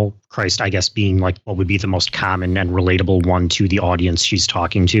general. Christ, I guess, being like what would be the most common and relatable one to the audience she's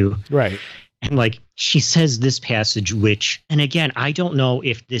talking to. Right. And like she says this passage, which, and again, I don't know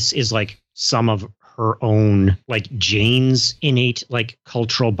if this is like some of her own, like Jane's innate like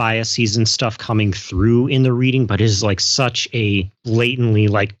cultural biases and stuff coming through in the reading, but it is like such a blatantly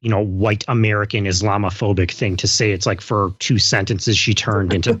like, white American Islamophobic thing to say. It's like for 2 sentences she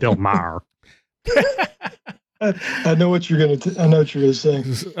turned into Bill Maher. I know what you're gonna say.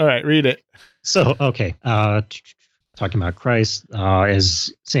 All right, read it. So okay, talking about Christ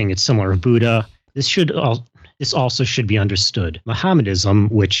as saying it's similar to Buddha. This also should be understood.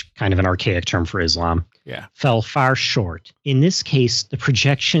 Mohammedism, which kind of an archaic term for Islam, fell far short. In this case, the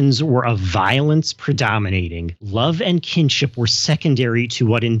projections were of violence predominating. Love and kinship were secondary to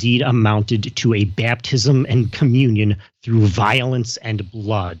what indeed amounted to a baptism and communion through violence and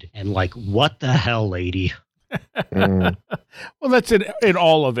blood. And like, what the hell, lady? Well, that's in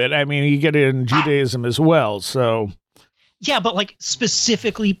all of it. I mean, you get it in Judaism as well, so... Yeah, but like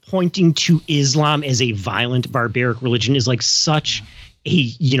specifically pointing to Islam as a violent, barbaric religion is like such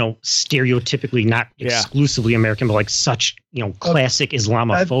a, stereotypically not exclusively American, but like such, classic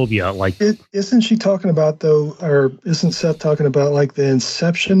Islamophobia. Isn't she talking about though, or isn't Seth talking about like the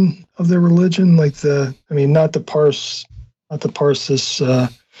inception of the religion? Like not to parse this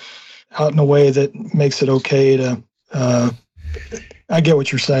out in a way that makes it okay to, I get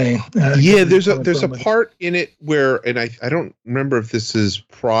what you're saying. There's a part in it where, and I don't remember if this is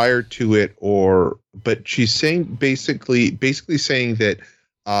prior to it but she's saying basically saying that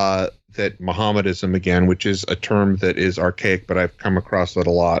that Mohammedism, again, which is a term that is archaic, but I've come across it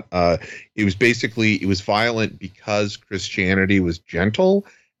a lot. It was violent because Christianity was gentle,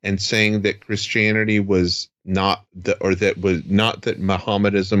 and saying that Christianity was not that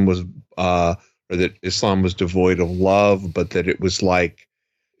Mohammedism was or that Islam was devoid of love, but that it was like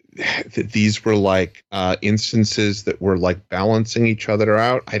that these were like instances that were like balancing each other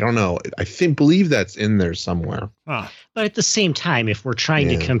out. I don't know. I believe that's in there somewhere. But at the same time, if we're trying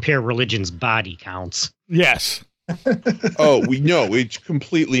to compare religions' body counts. Yes. We know it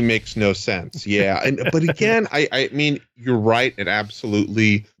completely makes no sense. Yeah. But again, I mean, you're right. It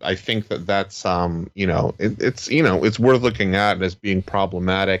absolutely, I think that's, it's worth looking at as being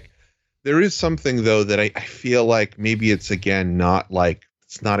problematic. There is something, though, that I feel like maybe it's, again, not like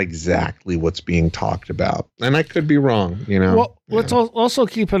it's not exactly what's being talked about. And I could be wrong, Well, let's also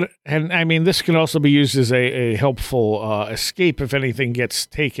keep it, and I mean, this can also be used as a helpful escape if anything gets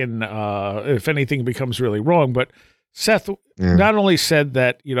taken, if anything becomes really wrong. But Seth not only said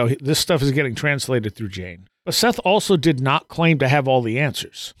that, this stuff is getting translated through Jane, but Seth also did not claim to have all the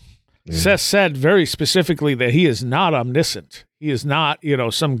answers. Seth said very specifically that he is not omniscient. He is not,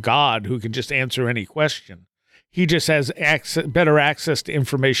 some god who can just answer any question. He just has better access to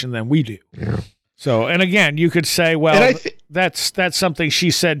information than we do. Yeah. So, and again, you could say, well, that's something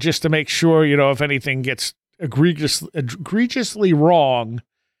she said just to make sure, if anything gets egregiously wrong,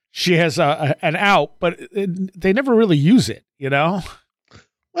 she has an out, but they never really use it,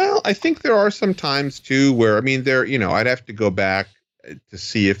 Well, I think there are some times too where, I'd have to go back to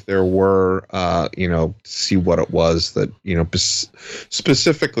see if there were, see what it was that,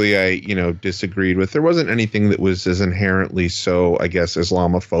 specifically I, disagreed with. There wasn't anything that was as inherently so, I guess,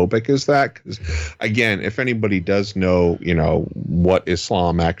 Islamophobic as that. Because, again, if anybody does know, what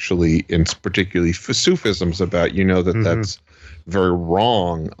Islam actually, and particularly Sufism's about, that that's very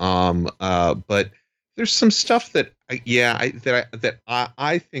wrong. But there's some stuff that, I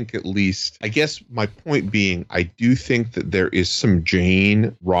think, at least, I guess my point being, I do think that there is some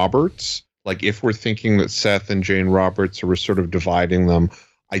Jane Roberts. Like, if we're thinking that Seth and Jane Roberts, or we're sort of dividing them,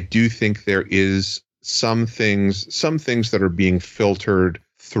 I do think there is some things that are being filtered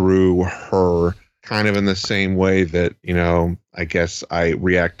through her, kind of in the same way that, I guess I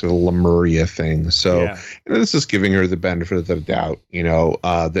react to the Lemuria thing. So this is giving her the benefit of the doubt,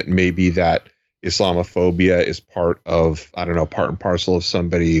 that maybe that Islamophobia is part and parcel of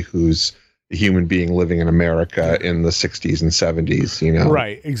somebody who's a human being living in America in the 60s and 70s,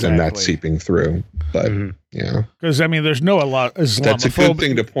 Right, exactly. And that's seeping through. But, Because, there's a lot of Islamophobia. That's a good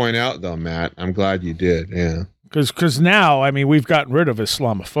thing to point out, though, Matt. I'm glad you did, yeah. Because now, we've gotten rid of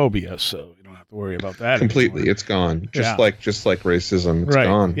Islamophobia, so you don't have to worry about that completely. anymore. It's gone. Just like racism, it's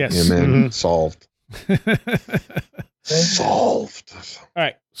gone. Yes. Yeah, man. Solved. Solved. All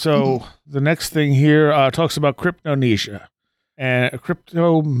right. So the next thing here talks about cryptomnesia. And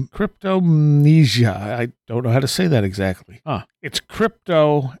cryptomnesia. I don't know how to say that exactly. It's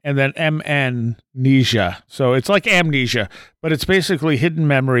crypto and then amnesia. So it's like amnesia, but it's basically hidden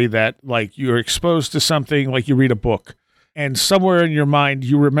memory that, like, you're exposed to something, like you read a book, and somewhere in your mind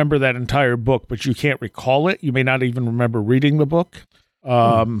you remember that entire book, but you can't recall it. You may not even remember reading the book.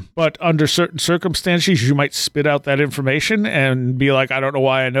 But under certain circumstances, you might spit out that information and be like, I don't know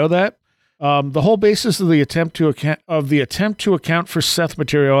why I know that. The whole basis of the attempt to account for Seth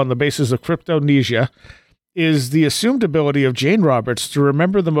material on the basis of cryptomnesia is the assumed ability of Jane Roberts to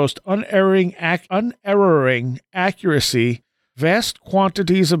remember the most unerring accuracy, vast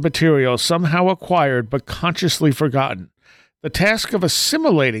quantities of material somehow acquired but consciously forgotten. The task of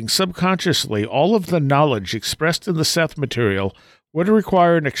assimilating subconsciously all of the knowledge expressed in the Seth material would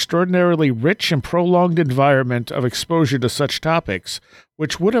require an extraordinarily rich and prolonged environment of exposure to such topics,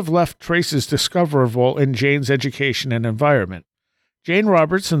 which would have left traces discoverable in Jane's education and environment. Jane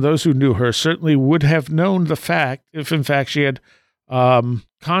Roberts and those who knew her certainly would have known the fact, if in fact she had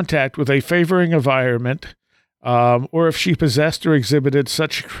contact with a favoring environment, or if she possessed or exhibited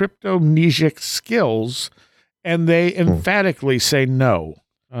such cryptomnesic skills, and they emphatically say no.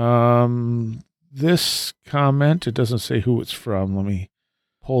 This comment, it doesn't say who it's from. Let me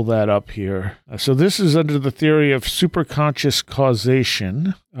pull that up here. So this is under the theory of superconscious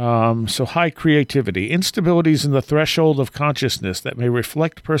causation. So high creativity, instabilities in the threshold of consciousness that may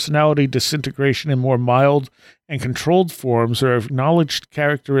reflect personality disintegration in more mild and controlled forms are acknowledged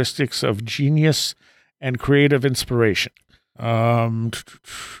characteristics of genius and creative inspiration.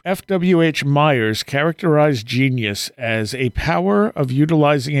 F.W.H. Myers characterized genius as a power of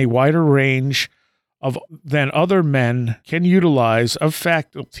utilizing a wider range than other men can utilize of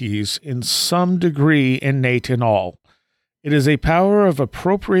faculties in some degree innate in all. It is a power of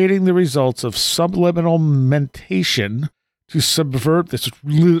appropriating the results of subliminal mentation to subvert, this is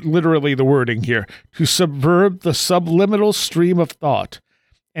literally the wording here, to subvert the subliminal stream of thought.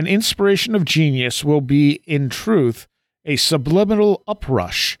 An inspiration of genius will be, in truth, a subliminal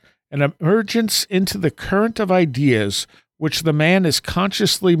uprush, an emergence into the current of ideas which the man is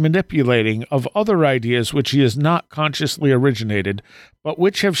consciously manipulating of other ideas which he has not consciously originated, but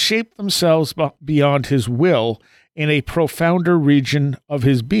which have shaped themselves beyond his will in a profounder region of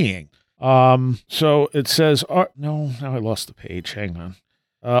his being. So it says, now I lost the page. Hang on.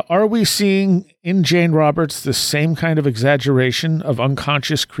 Are we seeing in Jane Roberts the same kind of exaggeration of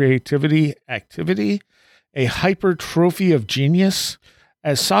unconscious creativity activity, a hypertrophy of genius?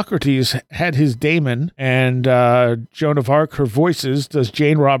 As Socrates had his daemon and Joan of Arc her voices, does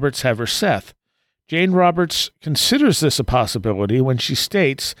Jane Roberts have her Seth? Jane Roberts considers this a possibility when she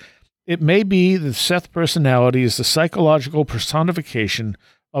states, it may be the Seth personality is the psychological personification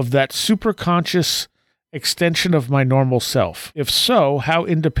of that superconscious extension of my normal self. If so, how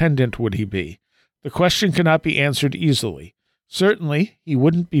independent would he be? The question cannot be answered easily. Certainly, he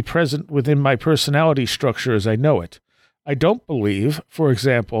wouldn't be present within my personality structure as I know it. I don't believe, for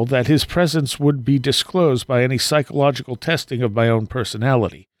example, that his presence would be disclosed by any psychological testing of my own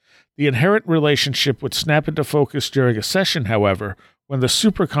personality. The inherent relationship would snap into focus during a session, however, when the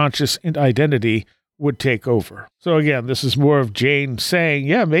superconscious identity would take over. So again, this is more of Jane saying,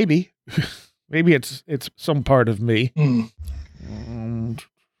 yeah, maybe. Maybe it's some part of me. The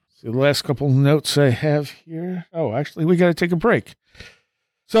last couple notes I have here. Oh, actually, we got to take a break.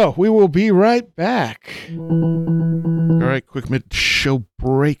 So we will be right back. All right, quick mid-show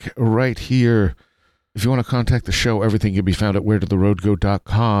break right here. If you want to contact the show, everything can be found at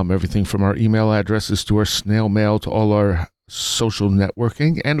wheredidtheroadgo.com. Everything from our email addresses to our snail mail to all our social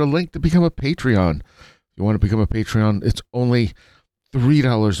networking, and a link to become a Patreon. If you want to become a Patreon, it's only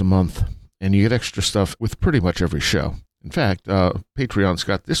 $3 a month, and you get extra stuff with pretty much every show. In fact, Patreon's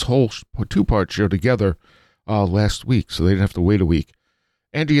got this whole 2-part show together last week, so they didn't have to wait a week.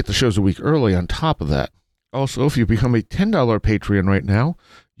 And you get the shows a week early on top of that. Also, if you become a $10 Patreon right now,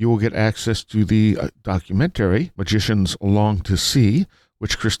 you will get access to the documentary, Magicians Long to See,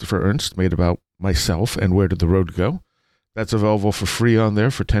 which Christopher Ernst made about myself and Where Did the Road Go. That's available for free on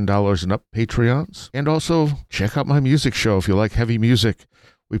there for $10 and up Patreons. And also, check out my music show if you like heavy music.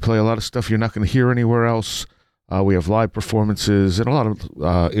 We play a lot of stuff you're not going to hear anywhere else. We have live performances and a lot of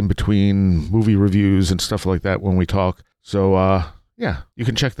in-between movie reviews and stuff like that when we talk. So, yeah, you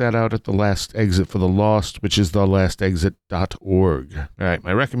can check that out at The Last Exit for the Lost, which is thelastexit.org. All right,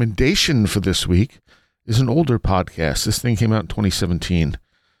 my recommendation for this week is an older podcast. This thing came out in 2017.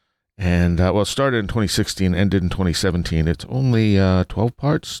 And, it started in 2016, ended in 2017. It's only 12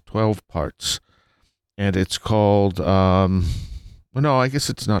 parts. And it's called, well, no, I guess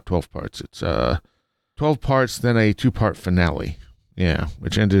it's not 12 parts. It's 12 parts, then a 2-part finale. Yeah,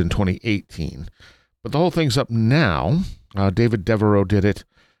 which ended in 2018. But the whole thing's up now. David Devereaux did it.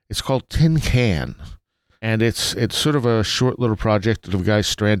 It's called Tin Can, and it's sort of a short little project of guys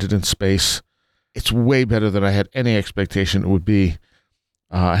stranded in space. It's way better than I had any expectation it would be.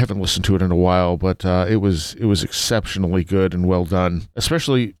 I haven't listened to it in a while, but it was exceptionally good and well done,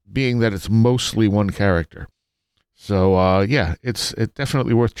 especially being that it's mostly one character. So yeah, it's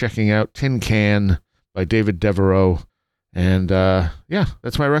definitely worth checking out. Tin Can by David Devereaux. And, yeah,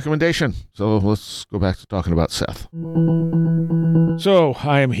 that's my recommendation. So let's go back to talking about Seth. So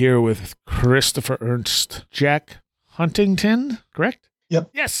I am here with Christopher Ernst, Jack Huntington, correct?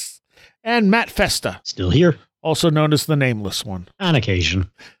 Yep. Yes. And Matt Festa. Still here. Also known as the Nameless One. On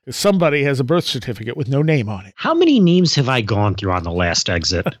occasion. Because somebody has a birth certificate with no name on it. How many names have I gone through on The Last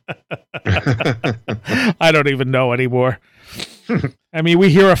Exit? I don't even know anymore. I mean, we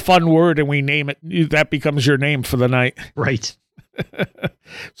hear a fun word and we name it. That becomes your name for the night. Right.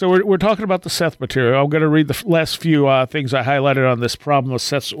 So we're talking about the Seth material. I'm going to read the last few things I highlighted on this problem with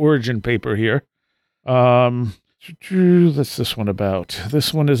Seth's origin paper here. What's this one about?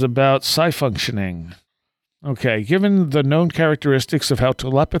 This one is about psi functioning. Okay, given the known characteristics of how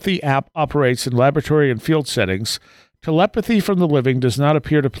telepathy operates in laboratory and field settings, telepathy from the living does not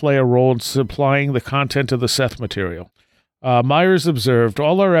appear to play a role in supplying the content of the Seth material. Myers observed,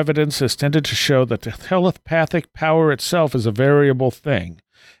 all our evidence has tended to show that the telepathic power itself is a variable thing,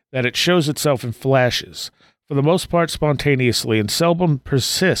 that it shows itself in flashes, for the most part spontaneously, and seldom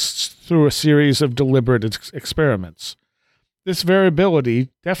persists through a series of deliberate experiments. This variability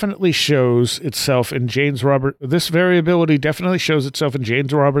definitely shows itself in James Roberts'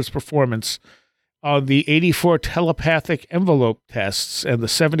 performance on the 84 telepathic envelope tests and the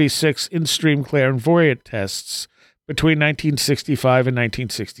 76 in-stream clairvoyant tests between 1965 and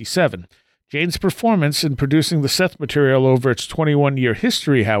 1967. Jane's performance in producing the Seth material over its 21-year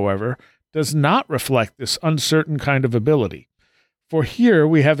history, however, does not reflect this uncertain kind of ability. For here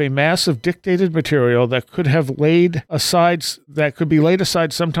we have a mass of dictated material that could be laid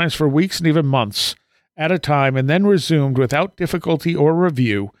aside sometimes for weeks and even months at a time and then resumed without difficulty or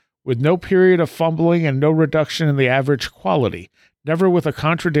review, with no period of fumbling and no reduction in the average quality, never with a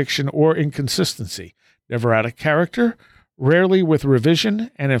contradiction or inconsistency, never out of character, rarely with revision,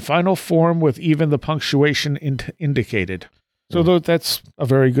 and in final form with even the punctuation indicated. So that's a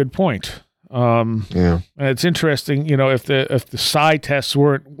very good point. Yeah, it's interesting, if the psi tests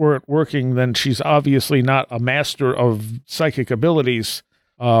weren't working, then she's obviously not a master of psychic abilities,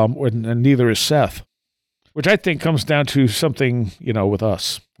 and neither is Seth, which I think comes down to something, with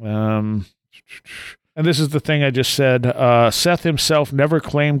us. And this is the thing I just said. Seth himself never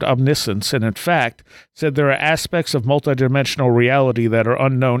claimed omniscience, and in fact said there are aspects of multidimensional reality that are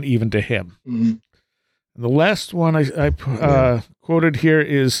unknown even to him. Mm-hmm. And the last one I quoted here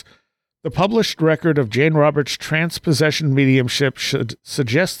is, the published record of Jane Roberts' transpossession mediumship should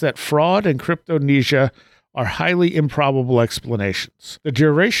suggest that fraud and cryptomnesia are highly improbable explanations. The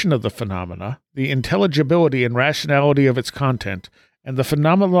duration of the phenomena, the intelligibility and rationality of its content, and the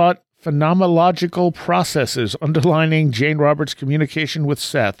phenomenological processes underlining Jane Roberts' communication with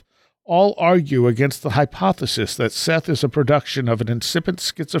Seth all argue against the hypothesis that Seth is a production of an insipid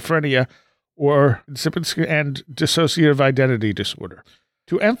schizophrenia or insipid and dissociative identity disorder.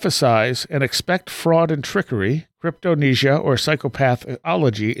 To emphasize and expect fraud and trickery, cryptomnesia, or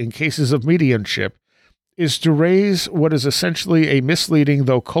psychopathology in cases of mediumship is to raise what is essentially a misleading,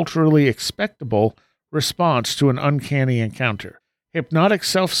 though culturally expectable, response to an uncanny encounter. Hypnotic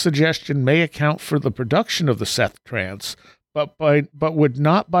self-suggestion may account for the production of the Seth trance, but would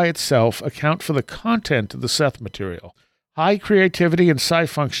not by itself account for the content of the Seth material. High creativity and psi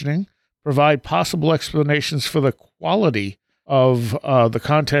functioning provide possible explanations for the quality of the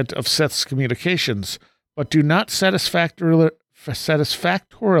content of Seth's communications, but do not satisfactorily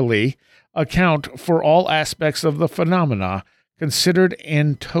account for all aspects of the phenomena considered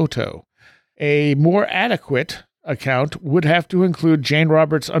in toto. A more adequate account would have to include Jane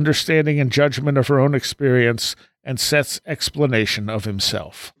Roberts' understanding and judgment of her own experience and Seth's explanation of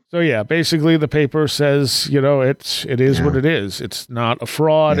himself. So yeah, basically the paper says, it is what it is. It's not a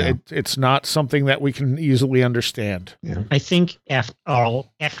fraud. Yeah. It's not something that we can easily understand. Yeah. I think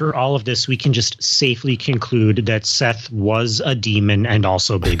after all of this, we can just safely conclude that Seth was a demon and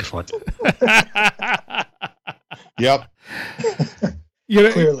also Bigfoot. Yep.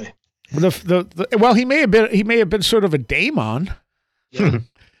 Clearly. Well, he may have been sort of a daemon. Yeah.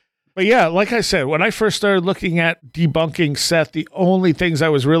 But yeah, like I said, when I first started looking at debunking Seth, the only things I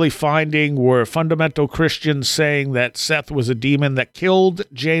was really finding were fundamental Christians saying that Seth was a demon that killed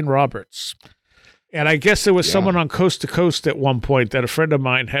Jane Roberts. And I guess there was someone on Coast to Coast at one point that a friend of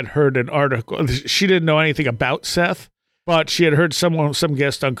mine had heard an article. She didn't know anything about Seth, but she had heard some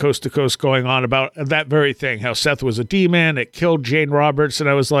guest on Coast to Coast going on about that very thing, how Seth was a demon, it killed Jane Roberts. And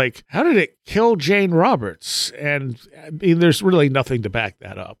I was like, how did it kill Jane Roberts? And I mean, there's really nothing to back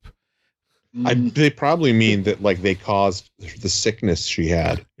that up. They probably mean that they caused the sickness she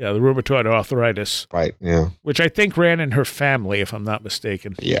had. Yeah, the rheumatoid arthritis. Right, yeah. Which I think ran in her family, if I'm not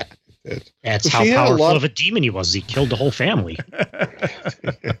mistaken. Yeah, it did. That's how powerful of a demon he was. He killed the whole family.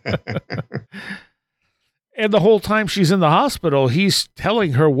 And the whole time she's in the hospital, he's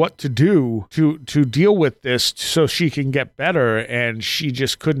telling her what to do to deal with this so she can get better, and she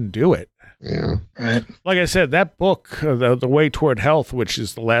just couldn't do it. Yeah. Right. Like I said, that book, The Way Toward Health, which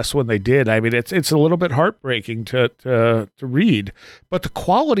is the last one they did, I mean, it's a little bit heartbreaking to read, but the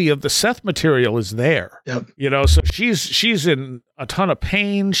quality of the Seth material is there. Yep. So she's in a ton of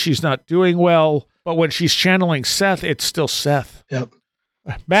pain. She's not doing well, but when she's channeling Seth, it's still Seth. Yep.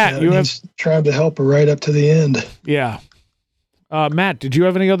 Matt, you have tried to help her right up to the end. Yeah. Matt, did you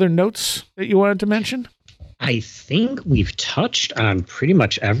have any other notes that you wanted to mention? I think we've touched on pretty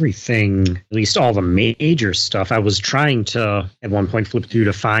much everything, at least all the major stuff. I was trying to, at one point, flip through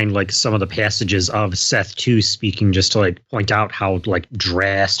to find some of the passages of Seth 2 speaking, just to point out how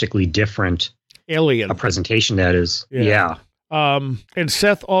drastically different alien a presentation that is. Yeah. And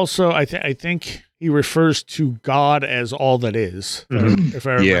Seth also, I think he refers to God as all that is, if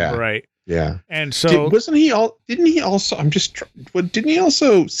I remember right. Yeah. And so didn't he also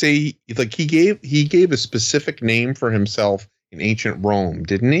say he gave a specific name for himself in ancient Rome,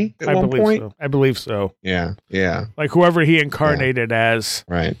 didn't he? At one point? So. I believe so. Yeah. Yeah. Whoever he incarnated as.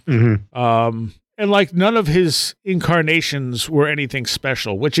 Right. Mm-hmm. And none of his incarnations were anything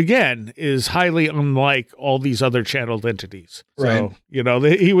special, which again is highly unlike all these other channeled entities. Right. So,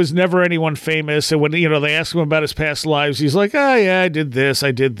 he was never anyone famous. And when, they asked him about his past lives, he's like, oh yeah, I did this.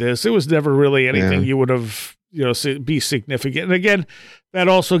 It was never really anything you would have, be significant. And again, that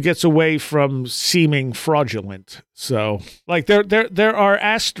also gets away from seeming fraudulent. So there are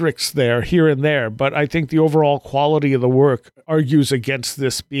asterisks there, here and there, but I think the overall quality of the work argues against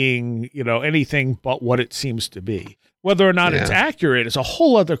this being, anything but what it seems to be. Whether or not it's accurate is a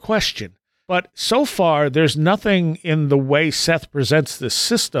whole other question. But so far, there's nothing in the way Seth presents this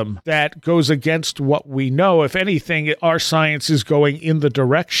system that goes against what we know. If anything, our science is going in the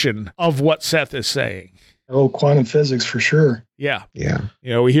direction of what Seth is saying. Oh, quantum physics for sure. Yeah. Yeah.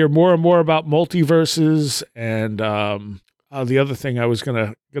 We hear more and more about multiverses, and the other thing I was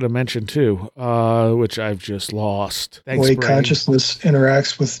gonna mention too, which I've just lost. Thanks, the way Brain. Consciousness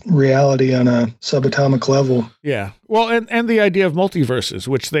interacts with reality on a subatomic level. Yeah. Well, and the idea of multiverses,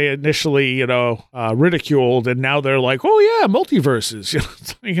 which they initially, ridiculed, and now they're like, oh yeah, multiverses.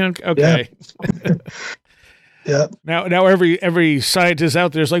 Okay. Yeah. Yeah. Now every scientist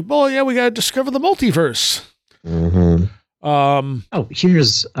out there is like, well, yeah, we got to discover the multiverse. Mm-hmm.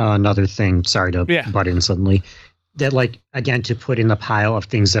 Here's another thing. Sorry to butt in suddenly. That again, to put in the pile of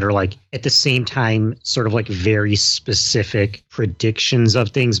things that are at the same time, sort of very specific predictions of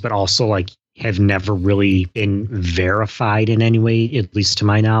things, but also have never really been verified in any way, at least to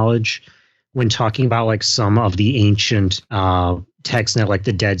my knowledge. When talking about some of the ancient texts, that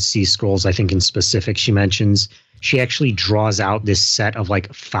the Dead Sea Scrolls, I think in specific, she mentions she actually draws out this set of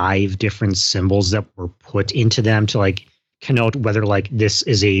like 5 different symbols that were put into them to like connote whether like this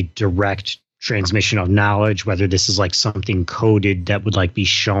is a direct transmission of knowledge, whether this is like something coded that would like be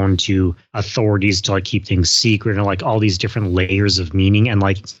shown to authorities to like keep things secret, and like all these different layers of meaning. And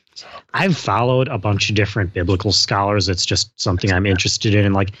like I've followed a bunch of different biblical scholars. It's just something I'm interested in.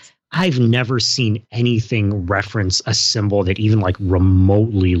 And like I've never seen anything reference a symbol that even like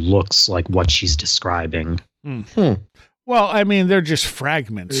remotely looks like what she's describing. Well, I mean, they're just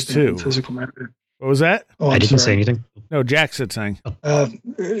fragments too. Physical matter. What was that? Oh, I didn't say anything. No, Jack said something.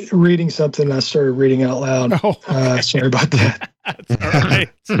 Reading something, I started reading out loud. Sorry about that. That's all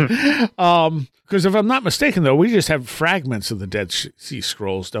right. Because if I'm not mistaken, though, we just have fragments of the Dead Sea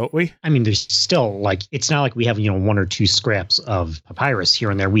Scrolls, don't we? I mean, there's still like, it's not like we have, 1 or 2 scraps of papyrus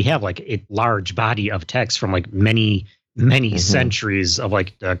here and there. We have like a large body of text from like many centuries of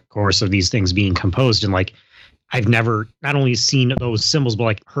like the course of these things being composed. And like, I've never not only seen those symbols, but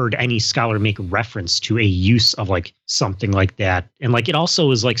like heard any scholar make reference to a use of like something like that. And like it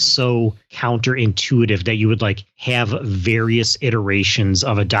also is like so counterintuitive that you would like have various iterations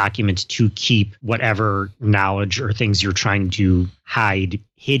of a document to keep whatever knowledge or things you're trying to hide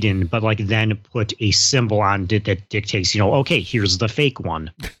hidden, but like then put a symbol on it that dictates, okay, here's the fake one.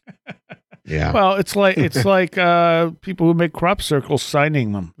 Yeah. Well, it's like people who make crop circles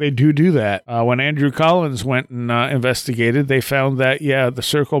signing them. They do that. When Andrew Collins went and investigated, they found that the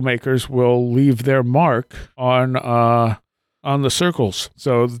circle makers will leave their mark on the circles,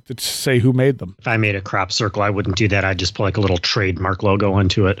 so to say who made them. If I made a crop circle, I wouldn't do that. I'd just put like a little trademark logo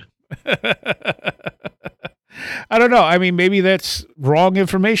onto it. I don't know. I mean, maybe that's wrong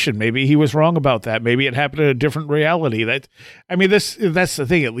information. Maybe he was wrong about that. Maybe it happened in a different reality. That's the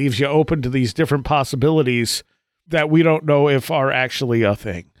thing. It leaves you open to these different possibilities that we don't know if are actually a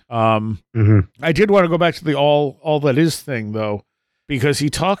thing. I did want to go back to the all that is thing, though, because he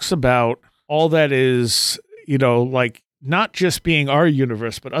talks about all that is, like not just being our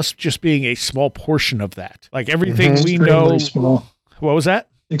universe, but us just being a small portion of that. Like everything we know. Small. What was that?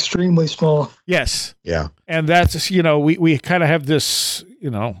 Extremely small. Yes. Yeah. And that's, we kind of have this,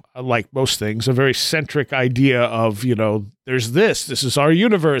 like most things, a very centric idea of, there's this is our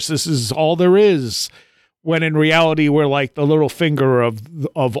universe. This is all there is. When in reality, we're like the little finger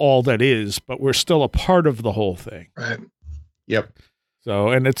of all that is, but we're still a part of the whole thing. Right. Yep. So,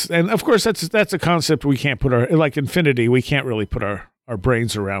 and of course that's a concept we can't put like infinity, we can't really put our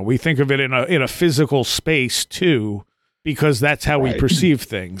brains around. We think of it in a physical space too, because that's how we perceive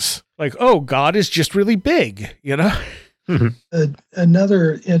things. Like, oh, God is just really big,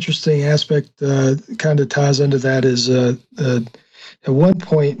 Another interesting aspect kind of ties into that is at one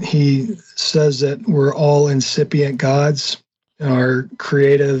point he says that we're all incipient gods, our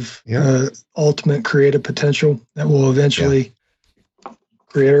creative, ultimate creative potential that will eventually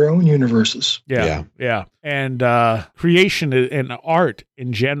create our own universes. Yeah. And creation and art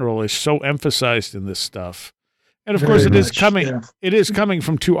in general is so emphasized in this stuff. And of course, it is coming. Yeah. It is coming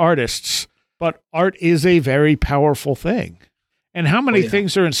from 2 artists, but art is a very powerful thing. And how many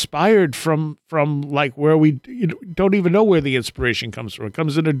things are inspired from like where we don't even know where the inspiration comes from? It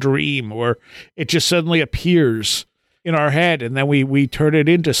comes in a dream, or it just suddenly appears in our head, and then we turn it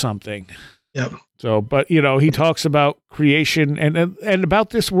into something. Yep. So, but he talks about creation and about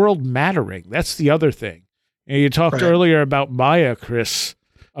this world mattering. That's the other thing. And you talked earlier about Maya, Chris.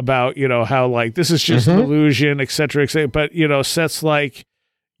 About, how like this is just an illusion, et cetera, et cetera. But, Seth's like,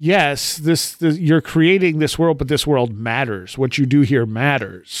 yes, this you're creating this world, but this world matters. What you do here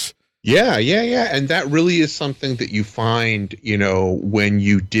matters. Yeah. And that really is something that you find, when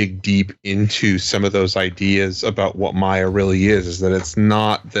you dig deep into some of those ideas about what Maya really is that it's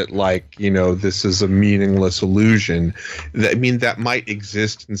not that like, this is a meaningless illusion. That might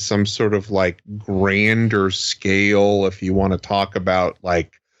exist in some sort of like grander scale if you want to talk about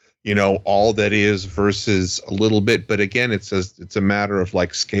like, all that is versus a little bit. But again, it's a matter of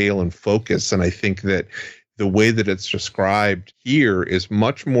like scale and focus. And I think that the way that it's described here is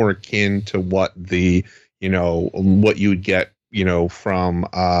much more akin to what what you would get, from,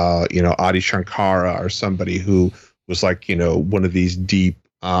 Adi Shankara or somebody who was like, one of these deep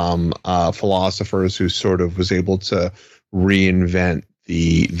philosophers who sort of was able to reinvent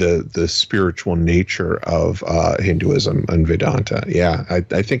the spiritual nature of Hinduism and Vedanta. Yeah,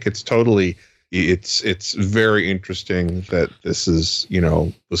 I think it's totally it's very interesting that this is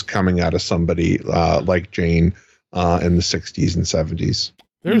was coming out of somebody like Jane in the 60s and 70s.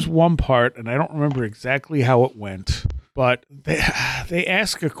 There's one part, and I don't remember exactly how it went, but they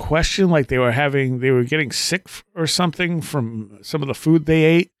ask a question like they were getting sick or something from some of the food they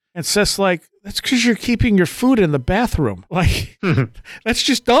ate. And Seth's like, that's because you're keeping your food in the bathroom. Like, that's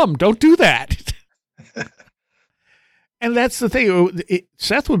just dumb. Don't do that. And that's the thing.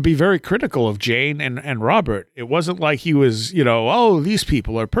 Seth would be very critical of Jane and Robert. It wasn't like he was, oh, these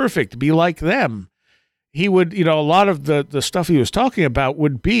people are perfect. Be like them. He would, a lot of the stuff he was talking about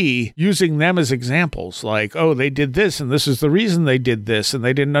would be using them as examples. Like, oh, they did this, and this is the reason they did this, and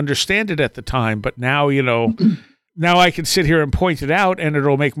they didn't understand it at the time. But now, now I can sit here and point it out, and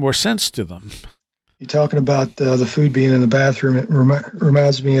it'll make more sense to them. You're talking about the food being in the bathroom. It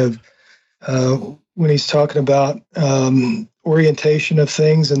reminds me of when he's talking about orientation of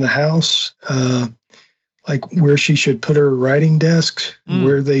things in the house, like where she should put her writing desk,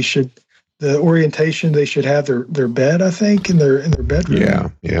 where they should, the orientation they should have their bed, I think, in their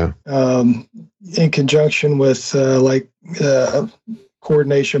bedroom. Yeah. In conjunction with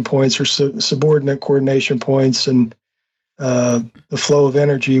coordination points or subordinate coordination points and the flow of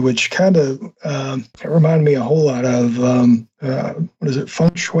energy, which kind of reminded me a whole lot of what is it,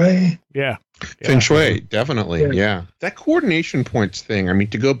 feng shui? Yeah. Feng shui, definitely. Yeah. That coordination points thing, I mean,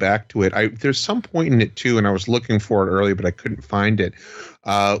 to go back to it, there's some point in it too, and I was looking for it earlier, but I couldn't find it,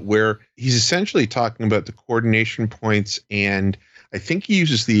 where he's essentially talking about the coordination points, and I think he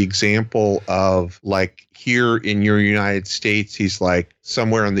uses the example of like here in your United States, he's like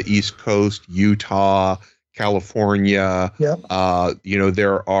somewhere on the East Coast, Utah, California. Yep.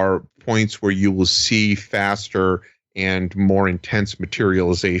 There are points where you will see faster and more intense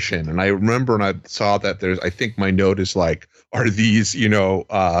materialization. And I remember when I saw that, I think my note is like, are these,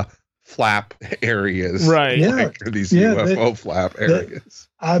 flap areas? Right. Yeah. Like, are these UFO flap areas?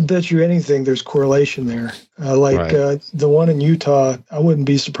 I bet you anything there's correlation there. The one in Utah, I wouldn't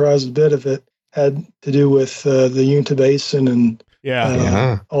be surprised a bit if it had to do with the Uinta Basin and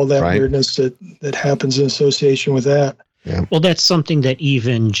all that weirdness that happens in association with that. Yeah. Well, that's something that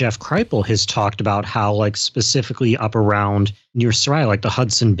even Jeff Kripal has talked about, how like specifically up around near Sarai, like the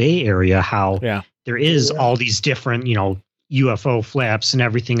Hudson Bay area, how there is all these different, UFO flaps and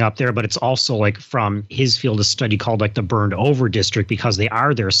everything up there, but it's also like from his field of study called like the burned over district, because they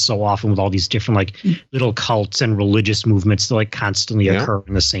are there so often with all these different like little cults and religious movements that like constantly occur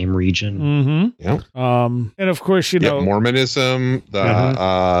in the same region. Mm-hmm. Yeah. And of course, Mormonism,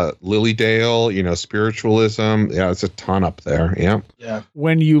 the Lilydale, spiritualism. Yeah, it's a ton up there. Yeah. Yeah.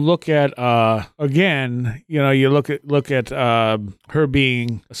 When you look at again, you look at her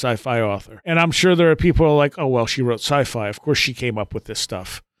being a sci-fi author, and I'm sure there are people who are like, oh well, she wrote sci-fi. Of course she came up with this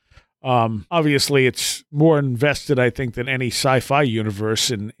stuff. Obviously it's more invested, I think, than any sci-fi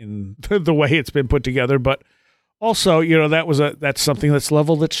universe in the way it's been put together. But also, that's something that's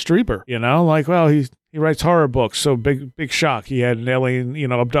leveled at Strieber, like, well, he writes horror books. So big shock. He had an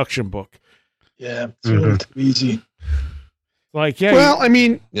alien, abduction book. Yeah. It's really too easy. Like, yeah. Well, I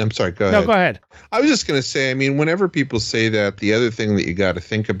mean, I'm sorry. Go ahead. No, go ahead. I was just going to say, I mean, whenever people say that, the other thing that you got to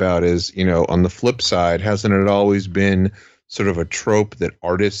think about is, on the flip side, hasn't it always been sort of a trope that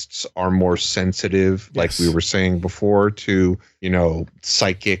artists are more sensitive, like we were saying before, to,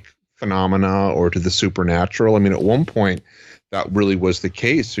 psychic phenomena or to the supernatural? I mean, at one point, that really was the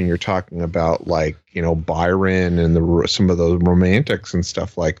case when you're talking about like, Byron and some of those romantics and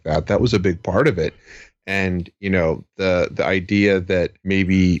stuff like that. That was a big part of it. And, the idea that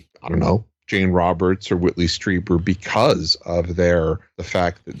maybe, I don't know, Jane Roberts or Whitley Strieber, because of the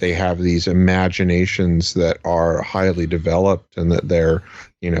fact that they have these imaginations that are highly developed and that they're,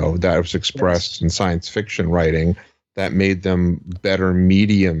 that was expressed in science fiction writing, that made them better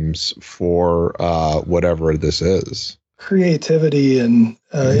mediums for whatever this is. Creativity and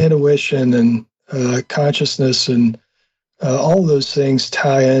intuition and consciousness and all those things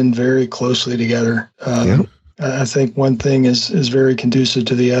tie in very closely together. I think one thing is very conducive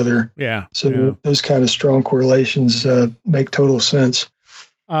to the other. Yeah. So those kind of strong correlations make total sense.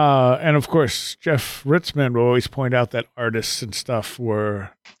 And of course, Jeff Ritzman will always point out that artists and stuff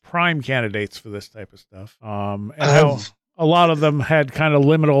were prime candidates for this type of stuff. And how a lot of them had kind of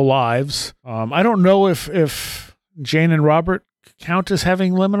liminal lives. I don't know if Jane and Robert count as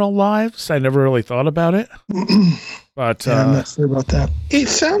having liminal lives. I never really thought about it. But I'm not sure about that. It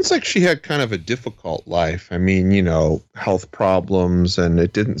sounds like she had kind of a difficult life. I mean, health problems, and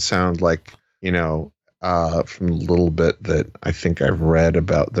it didn't sound like, from a little bit that I think I've read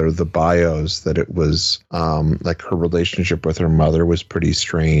about the bios, that it was like her relationship with her mother was pretty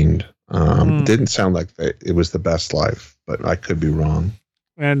strained. It didn't sound like it was the best life, but I could be wrong.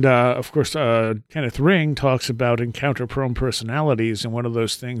 And, of course, Kenneth Ring talks about encounter-prone personalities, and one of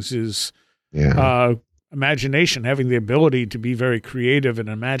those things is imagination, having the ability to be very creative and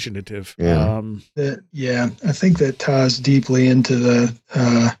imaginative. I think that ties deeply into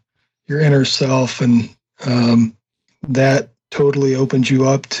the your inner self, and that totally opens you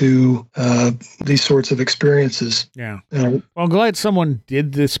up to these sorts of experiences. Yeah. Well, I'm glad someone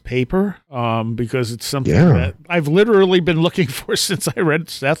did this paper because it's something that I've literally been looking for since I read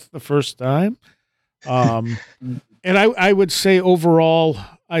Seth the first time. And I would say overall,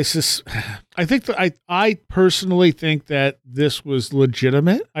 I personally think that this was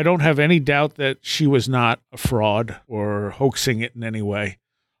legitimate. I don't have any doubt that she was not a fraud or hoaxing it in any way.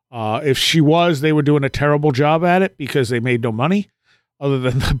 If she was, they were doing a terrible job at it because they made no money other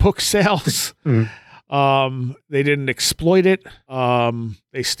than the book sales. They didn't exploit it.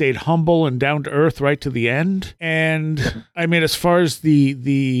 They stayed humble and down to earth right to the end. And I mean, as far as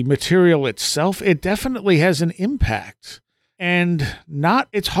the material itself, it definitely has an impact. And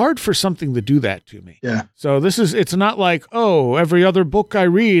it's hard for something to do that to me. Yeah. So it's not like, oh, every other book I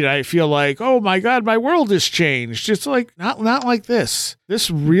read, I feel like, oh my God, my world has changed. It's like, not like this.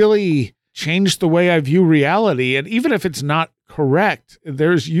 This really changed the way I view reality. And even if it's not correct,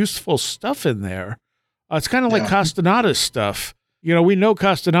 there's useful stuff in there. It's kind of like Castanada's stuff. You know, we know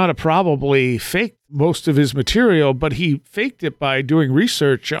Castaneda probably faked most of his material, but he faked it by doing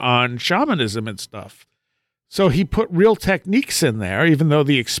research on shamanism and stuff. So he put real techniques in there, even though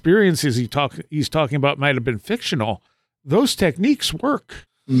the experiences he's talking about might have been fictional. Those techniques work.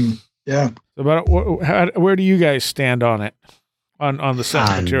 Yeah. About where do you guys stand on it, on the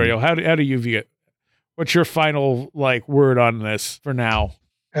Seth material? How do you view it? What's your final word on this for now?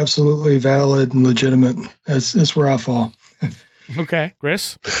 Absolutely valid and legitimate. That's where I fall. Okay,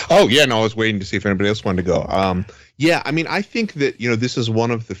 Chris. Oh yeah, no, I was waiting to see if anybody else wanted to go. Yeah, I mean, I think that this is one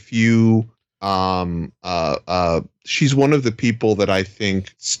of the few. She's one of the people that I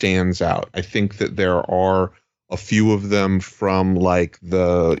think stands out. I think that there are a few of them from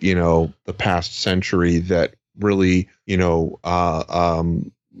the past century that really,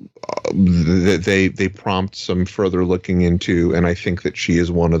 they prompt some further looking into, and I think that she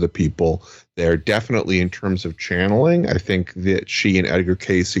is one of the people there. Definitely in terms of channeling, I think that she and Edgar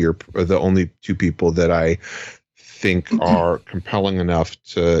Cayce are the only two people that I think are compelling enough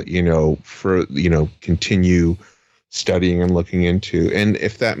to continue studying and looking into. And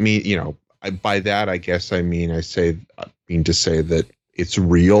if that means by that I guess I mean to say that it's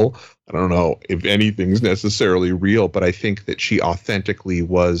real. I don't know if anything's necessarily real, but I think that she authentically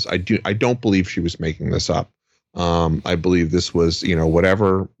was. I don't believe she was making this up. I believe this was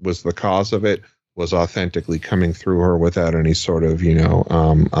whatever was the cause of it was authentically coming through her without any sort of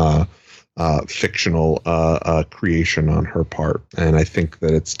fictional creation on her part. And I think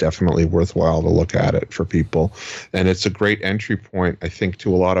that it's definitely worthwhile to look at it for people. And it's a great entry point, I think,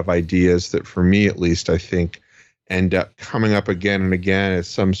 to a lot of ideas that, for me at least, I think end up coming up again and again as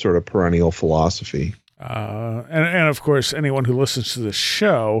some sort of perennial philosophy. And of course, anyone who listens to this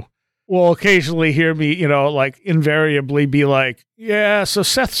show will occasionally hear me, invariably be like, yeah, so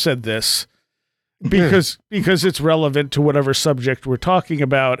Seth said this. Because it's relevant to whatever subject we're talking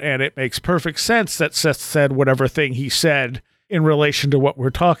about, and it makes perfect sense that Seth said whatever thing he said in relation to what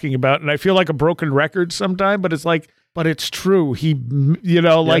we're talking about. And I feel like a broken record sometimes, but it's true. He,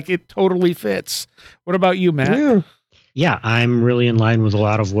 it totally fits. What about you, Matt? Yeah, I'm really in line with a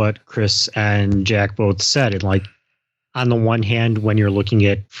lot of what Chris and Jack both said. And on the one hand, when you're looking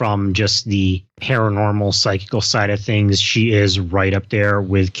at from just the paranormal, psychical side of things, she is right up there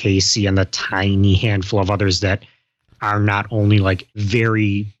with Cayce and the tiny handful of others that are not only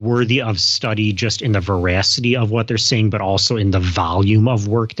very worthy of study just in the veracity of what they're saying, but also in the volume of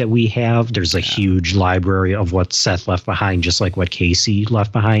work that we have. There's a huge library of what Seth left behind, just like what Cayce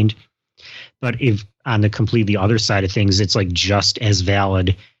left behind. But if on the completely other side of things, it's just as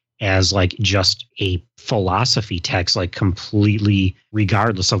valid as just a philosophy text, completely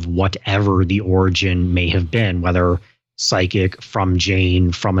regardless of whatever the origin may have been, whether psychic, from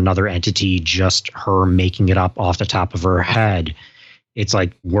Jane, from another entity, just her making it up off the top of her head. It's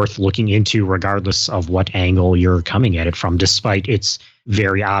worth looking into regardless of what angle you're coming at it from, despite its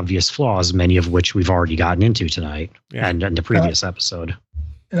very obvious flaws, many of which we've already gotten into tonight and in the previous episode.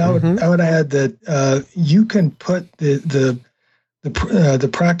 And I would add that you can put the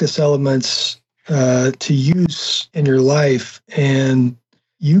practice elements to use in your life, and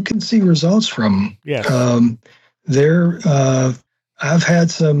you can see results from. Yes. I've had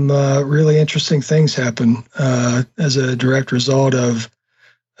some really interesting things happen as a direct result of,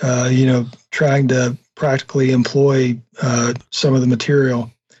 trying to practically employ some of the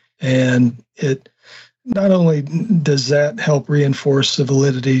material, and it not only does that help reinforce the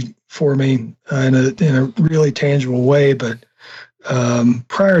validity for me in a really tangible way, but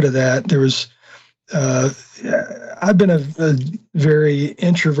prior to that, there was I've been a very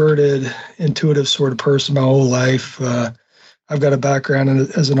introverted, intuitive sort of person my whole life. I've got a background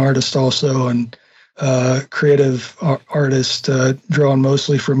as an artist also, and creative artist, drawn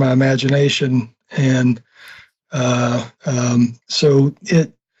mostly from my imagination. And so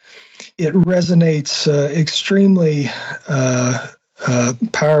it resonates extremely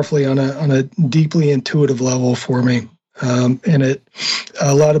powerfully on a deeply intuitive level for me. And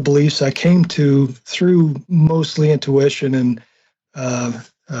a lot of beliefs I came to through mostly intuition and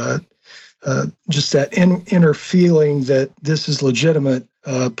just that inner feeling that this is legitimate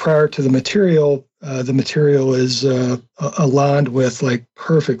prior to the material. The material is aligned with like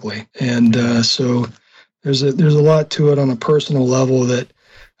perfectly, and so there's a lot to it on a personal level that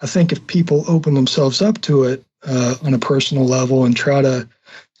I think if people open themselves up to it on a personal level and try to,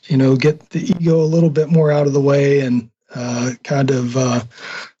 get the ego a little bit more out of the way and kind of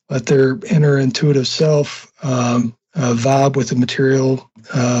let their inner intuitive self vibe with the material,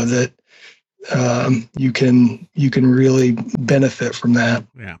 that you can really benefit from that.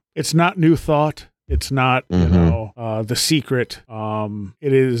 Yeah, it's not new thought. It's not, The Secret.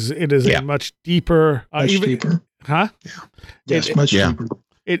 It is a much deeper, deeper, huh? Yeah. Yes, much deeper.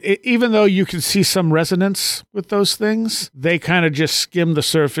 Even though you can see some resonance with those things, they kind of just skim the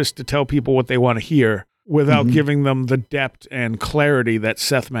surface to tell people what they want to hear without giving them the depth and clarity that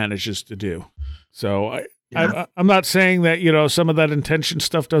Seth manages to do. So I'm not saying that, some of that intention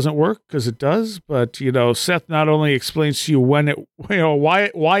stuff doesn't work, because it does, but, Seth not only explains to you why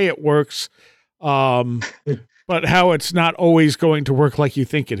it works, but how it's not always going to work like you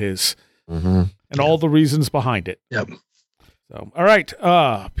think it is, and all the reasons behind it. Yep. So, all right,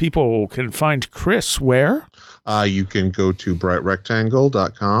 people can find Chris where? You can go to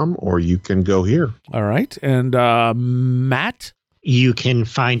brightrectangle.com, or you can go here. All right, and Matt? You can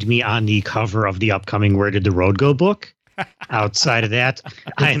find me on the cover of the upcoming Where Did the Road Go book. Outside of that,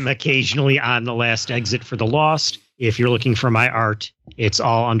 I'm occasionally on The Last Exit for the Lost. If you're looking for my art, it's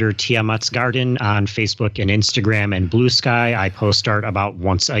all under Tiamat's Garden on Facebook and Instagram and Blue Sky. I post art about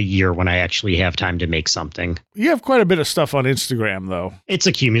once a year when I actually have time to make something. You have quite a bit of stuff on Instagram, though. It's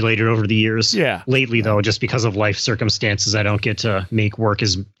accumulated over the years. Yeah. Lately, though, just because of life circumstances, I don't get to make work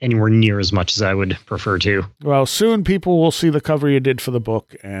anywhere near as much as I would prefer to. Well, soon people will see the cover you did for the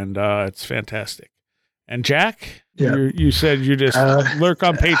book, and it's fantastic. And Jack, you said you just lurk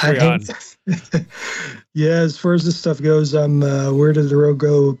on Patreon. Yeah, as far as this stuff goes, I'm Where Did the Road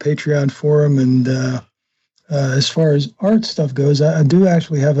Go Patreon forum, and as far as art stuff goes, I do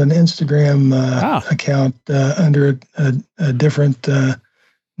actually have an Instagram account under a different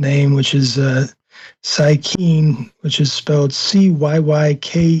name, which is Cyykeen, which is spelled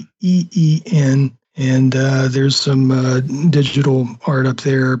Cyykkeen, and there's some digital art up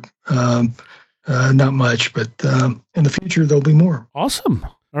there. Not much, but in the future, there'll be more. Awesome.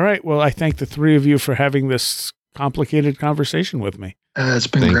 All right. Well, I thank the three of you for having this complicated conversation with me. It's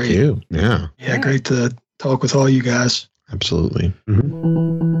been great. Thank you. Yeah, great to talk with all you guys. Absolutely.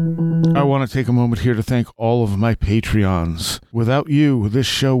 I want to take a moment here to thank all of my Patreons. Without you, this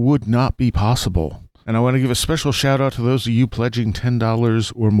show would not be possible. And I want to give a special shout out to those of you pledging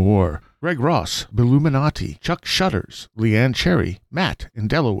 $10 or more. Greg Ross, Billuminati, Chuck Shutters, Leanne Cherry, Matt in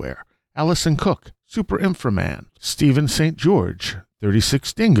Delaware, Allison Cook, Super Inframan, Stephen St. George,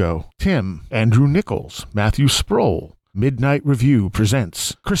 36 Dingo, Tim, Andrew Nichols, Matthew Sproul, Midnight Review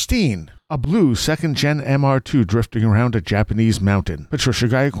presents Christine, a blue second-gen MR2 drifting around a Japanese mountain, Patricia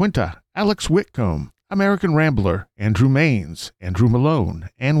Giaquinta, Alex Whitcomb, American Rambler, Andrew Maines, Andrew Malone,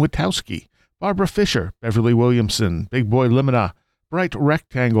 Ann Witowski, Barbara Fisher, Beverly Williamson, Big Boy Limina, Bright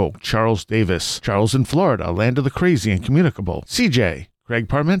Rectangle, Charles Davis, Charles in Florida, Land of the Crazy and Communicable, CJ, Craig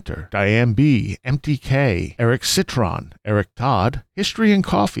Parmenter, Diane B., MTK, Eric Citron, Eric Todd, History and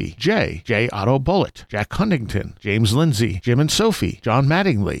Coffee, J. Otto Bullitt, Jack Huntington, James Lindsay, Jim and Sophie, John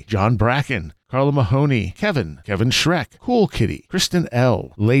Mattingly, John Bracken, Carla Mahoney, Kevin Schreck, Cool Kitty, Kristen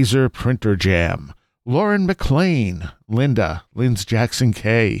L., Laser Printer Jam, Lauren McLean, Linda, Linz Jackson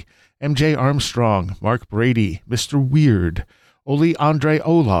K., MJ Armstrong, Mark Brady, Mr. Weird, Oli Andre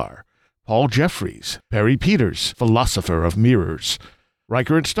Olar, Paul Jeffries, Perry Peters, Philosopher of Mirrors,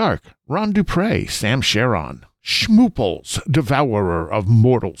 Riker and Stark, Ron Dupre, Sam Sharon, Schmooples, Devourer of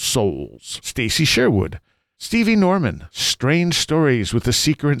Mortal Souls, Stacy Sherwood, Stevie Norman, Strange Stories with the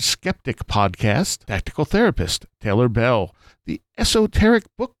Seeker and Skeptic podcast, Tactical Therapist, Taylor Bell, the Esoteric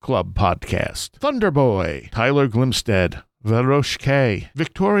Book Club podcast, Thunderboy, Tyler Glimstead, Varosh K,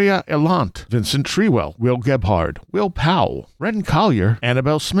 Victoria Elant, Vincent Trewell, Will Gebhard, Will Powell, Ren Collier,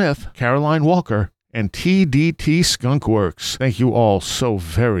 Annabelle Smith, Caroline Walker, and TDT Skunkworks. Thank you all so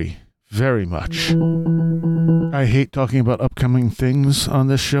very, very much. I hate talking about upcoming things on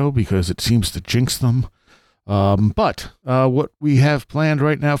this show because it seems to jinx them. But what we have planned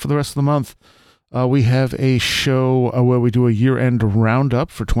right now for the rest of the month, we have a show where we do a year-end roundup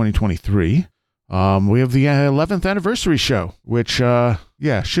for 2023. We have the 11th anniversary show, which,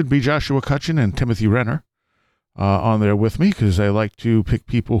 should be Joshua Cutchin and Timothy Renner on there with me, because I like to pick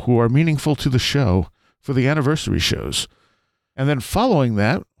people who are meaningful to the show for the anniversary shows. And then following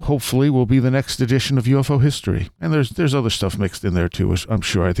that, hopefully, will be the next edition of UFO History. And there's other stuff mixed in there, too, I'm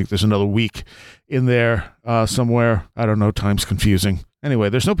sure. I think there's another week in there somewhere. I don't know. Time's confusing. Anyway,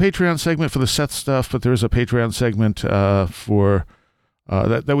 there's no Patreon segment for the Seth stuff, but there is a Patreon segment for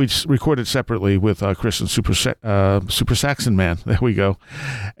that we just recorded separately with Chris and Super Saxon Man. There we go.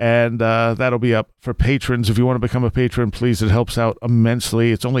 And that'll be up for patrons. If you want to become a patron, please. It helps out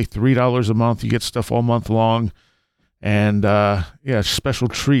immensely. It's only $3 a month. You get stuff all month long. And, special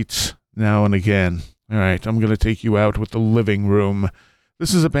treats now and again. All right, I'm going to take you out with The Living Room.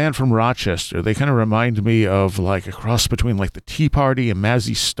 This is a band from Rochester. They kind of remind me of like a cross between like the Tea Party and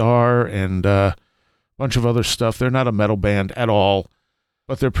Mazzy Star and a bunch of other stuff. They're not a metal band at all,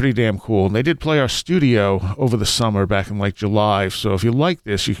 but they're pretty damn cool. And they did play our studio over the summer back in like July. So if you like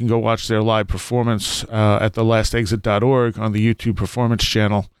this, you can go watch their live performance at thelastexit.org on the YouTube Performance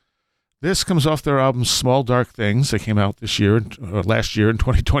channel. This comes off their album Small Dark Things that came out last year in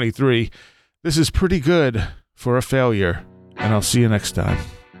 2023. This is pretty good for a failure, and I'll see you next time.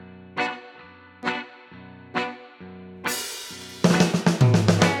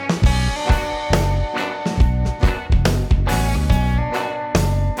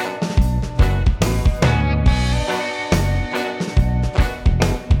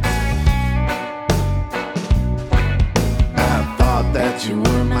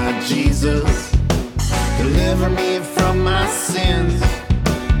 Deliver me from my sins,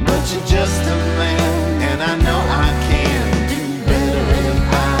 but you're just a man, and I know I can do better if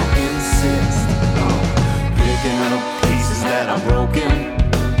I insist on picking up pieces that are broken,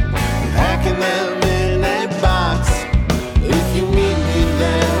 packing them in a box. If you meet me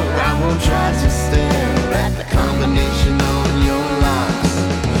there, I won't try to stare at the combination on your locks.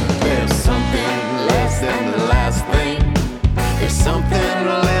 There's something less than the last thing. There's something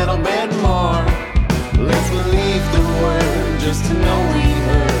a little bit more. Let's believe the word just to know we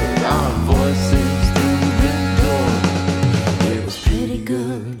heard our voices through the door. It was pretty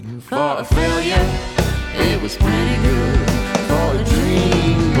good for a failure. It was pretty good for a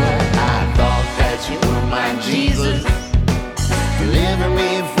dream. But I thought that you were my Jesus. Deliver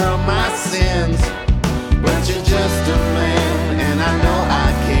me from my sins. But you're just a man, and I know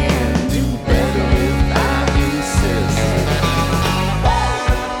I can do better if I insist.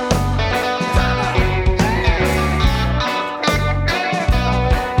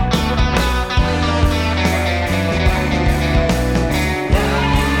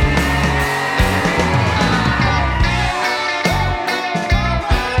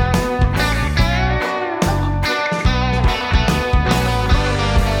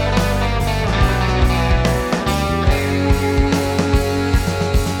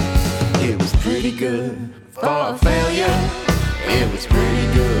 Good for a failure. It was pretty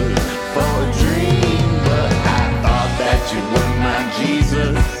good for a dream. But I thought that you were my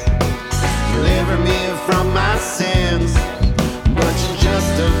Jesus. Deliver me from my sins. But you're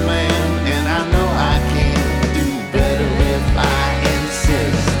just a man, and I know I can do better if I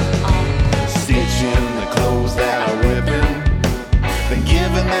insist. Stitching the clothes that are ripping, then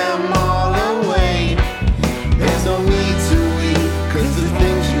giving them all away. There's no need to weep, 'cause the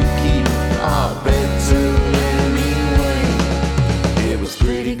things you keep are better anyway. It was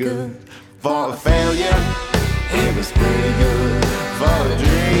pretty good for a failure. It was pretty good for a dream.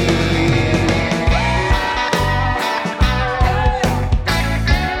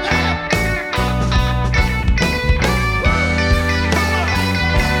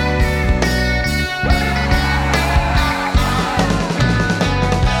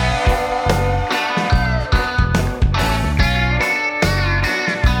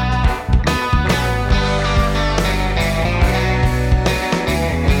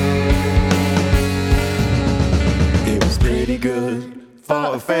 Good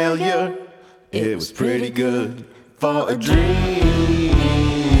for a failure. It was pretty good for a dream.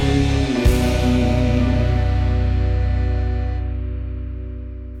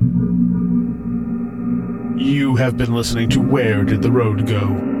 You have been listening to Where Did the Road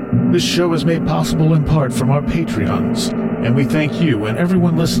Go? This show is made possible in part from our Patreons, and we thank you and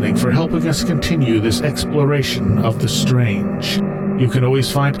everyone listening for helping us continue this exploration of the strange. You can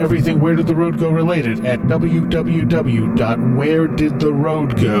always find everything Where Did the Road Go related at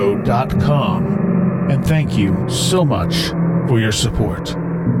www.wheredidtheroadgo.com. And thank you so much for your support.